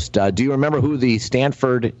the coast. Do you remember who the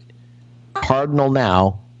Stanford Cardinal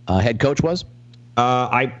now head coach was?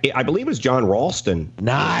 I believe it was John Ralston.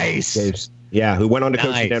 Nice. Yeah, who went on to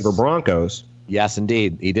coach the Denver Broncos. Yes,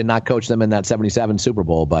 indeed. He did not coach them in that 77 Super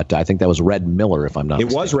Bowl, but I think that was Red Miller, if I'm not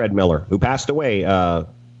mistaken. It was Red Miller, who passed away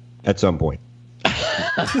at some point.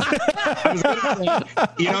 I was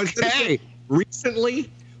going to say recently,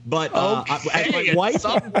 but as my wife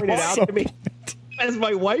pointed out to me, as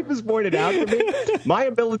my wife has pointed out to me, my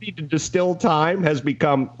ability to distill time has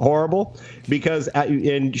become horrible because,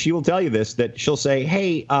 and she will tell you this, that she'll say,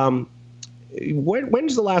 "Hey,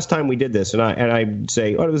 when's the last time we did this?" And I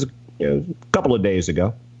say, "Oh, it was a couple of days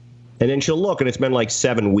ago," and then she'll look, and it's been like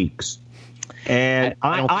 7 weeks, and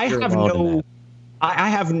I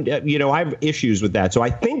have issues with that. So I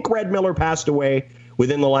think Red Miller passed away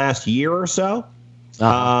within the last year or so.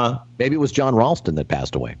 Maybe it was John Ralston that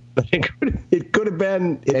passed away. It could have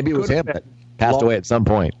been. Maybe it was him that passed away at some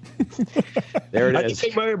point. There it is. I think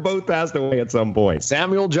they might have both passed away at some point.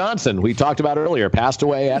 Samuel Johnson, we talked about earlier, passed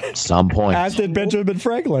away at some point. As did Benjamin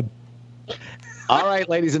Franklin. All right,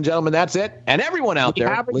 ladies and gentlemen, that's it. And everyone out there.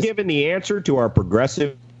 We haven't given the answer to our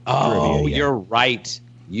progressive trivia yet. You're right.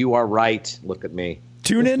 You are right. Look at me.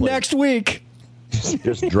 Tune in next week.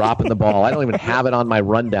 Just dropping the ball. I don't even have it on my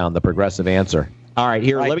rundown, the progressive answer. All right,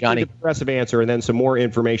 here, let me give you the progressive answer and then some more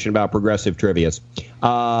information about progressive trivias.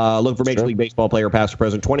 Look for Major League Baseball player, past or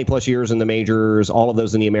present, 20-plus years in the majors, all of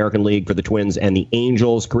those in the American League for the Twins and the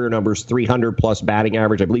Angels. Career numbers, 300-plus batting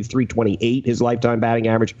average. I believe 328 his lifetime batting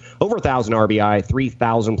average. Over 1,000 RBI,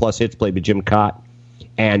 3,000-plus hits played with Jim Cott.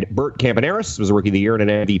 And Bert Campaneris was a Rookie of the Year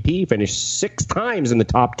and an MVP. Finished 6 times in the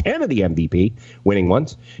top 10 of the MVP, winning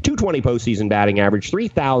once. 220 postseason batting average,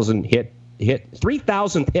 3,000th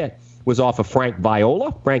hit was off of Frank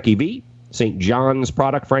Viola, Frankie V, St. John's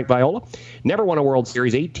product, Frank Viola. Never won a World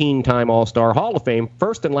Series, 18-time All-Star, Hall of Fame,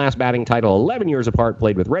 first and last batting title 11 years apart,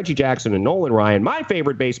 played with Reggie Jackson and Nolan Ryan. My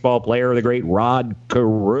favorite baseball player, the great Rod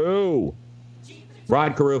Carew.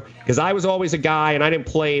 Rod Carew, because I was always a guy, and I didn't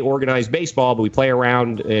play organized baseball, but we play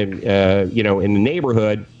around in the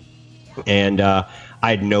neighborhood, and I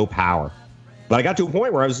had no power. But I got to a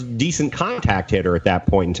point where I was a decent contact hitter at that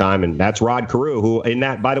point in time, and that's Rod Carew, who in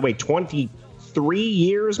that, by the way, 23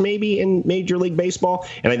 years maybe in Major League Baseball,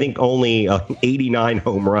 and I think only 89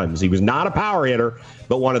 home runs. He was not a power hitter,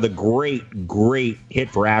 but one of the great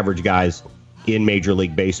hit-for-average guys in Major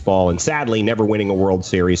League Baseball, and sadly never winning a World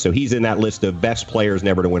Series. So he's in that list of best players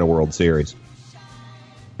never to win a World Series.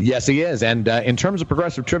 Yes, he is. And in terms of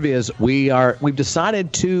progressive trivias, we've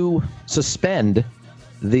decided to suspend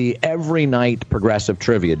the every night progressive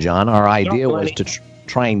trivia, John. Our idea was to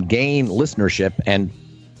try and gain listenership, and,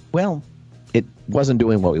 well, it wasn't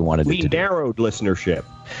doing what we wanted it to do. We narrowed listenership.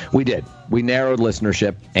 We did. We narrowed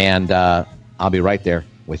listenership, and I'll be right there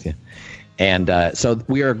with you. And so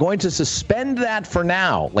we are going to suspend that for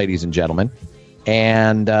now, ladies and gentlemen.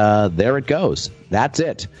 And there it goes. That's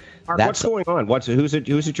it. Mark, what's going on? Who's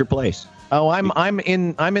at your place? Oh, I'm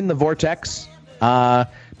in the vortex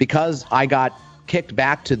because I got kicked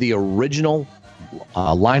back to the original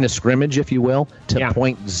line of scrimmage, if you will, to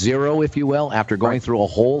point zero, if you will, after going through a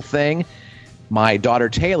whole thing. My daughter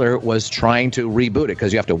Taylor was trying to reboot it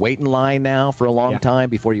because you have to wait in line now for a long time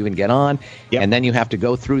before you can get on, and then you have to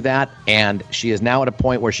go through that. And she is now at a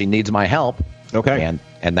point where she needs my help. Okay,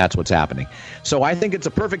 and that's what's happening. So I think it's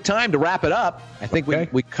a perfect time to wrap it up. I think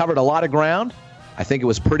we covered a lot of ground. I think it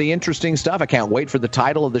was pretty interesting stuff. I can't wait for the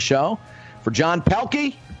title of the show. For John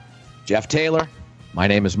Pelkey, Jeff Taylor, my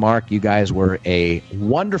name is Mark. You guys were a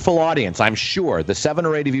wonderful audience. I'm sure the 7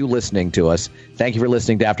 or 8 of you listening to us, thank you for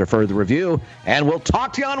listening to After Further Review, and we'll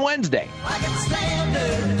talk to you on Wednesday.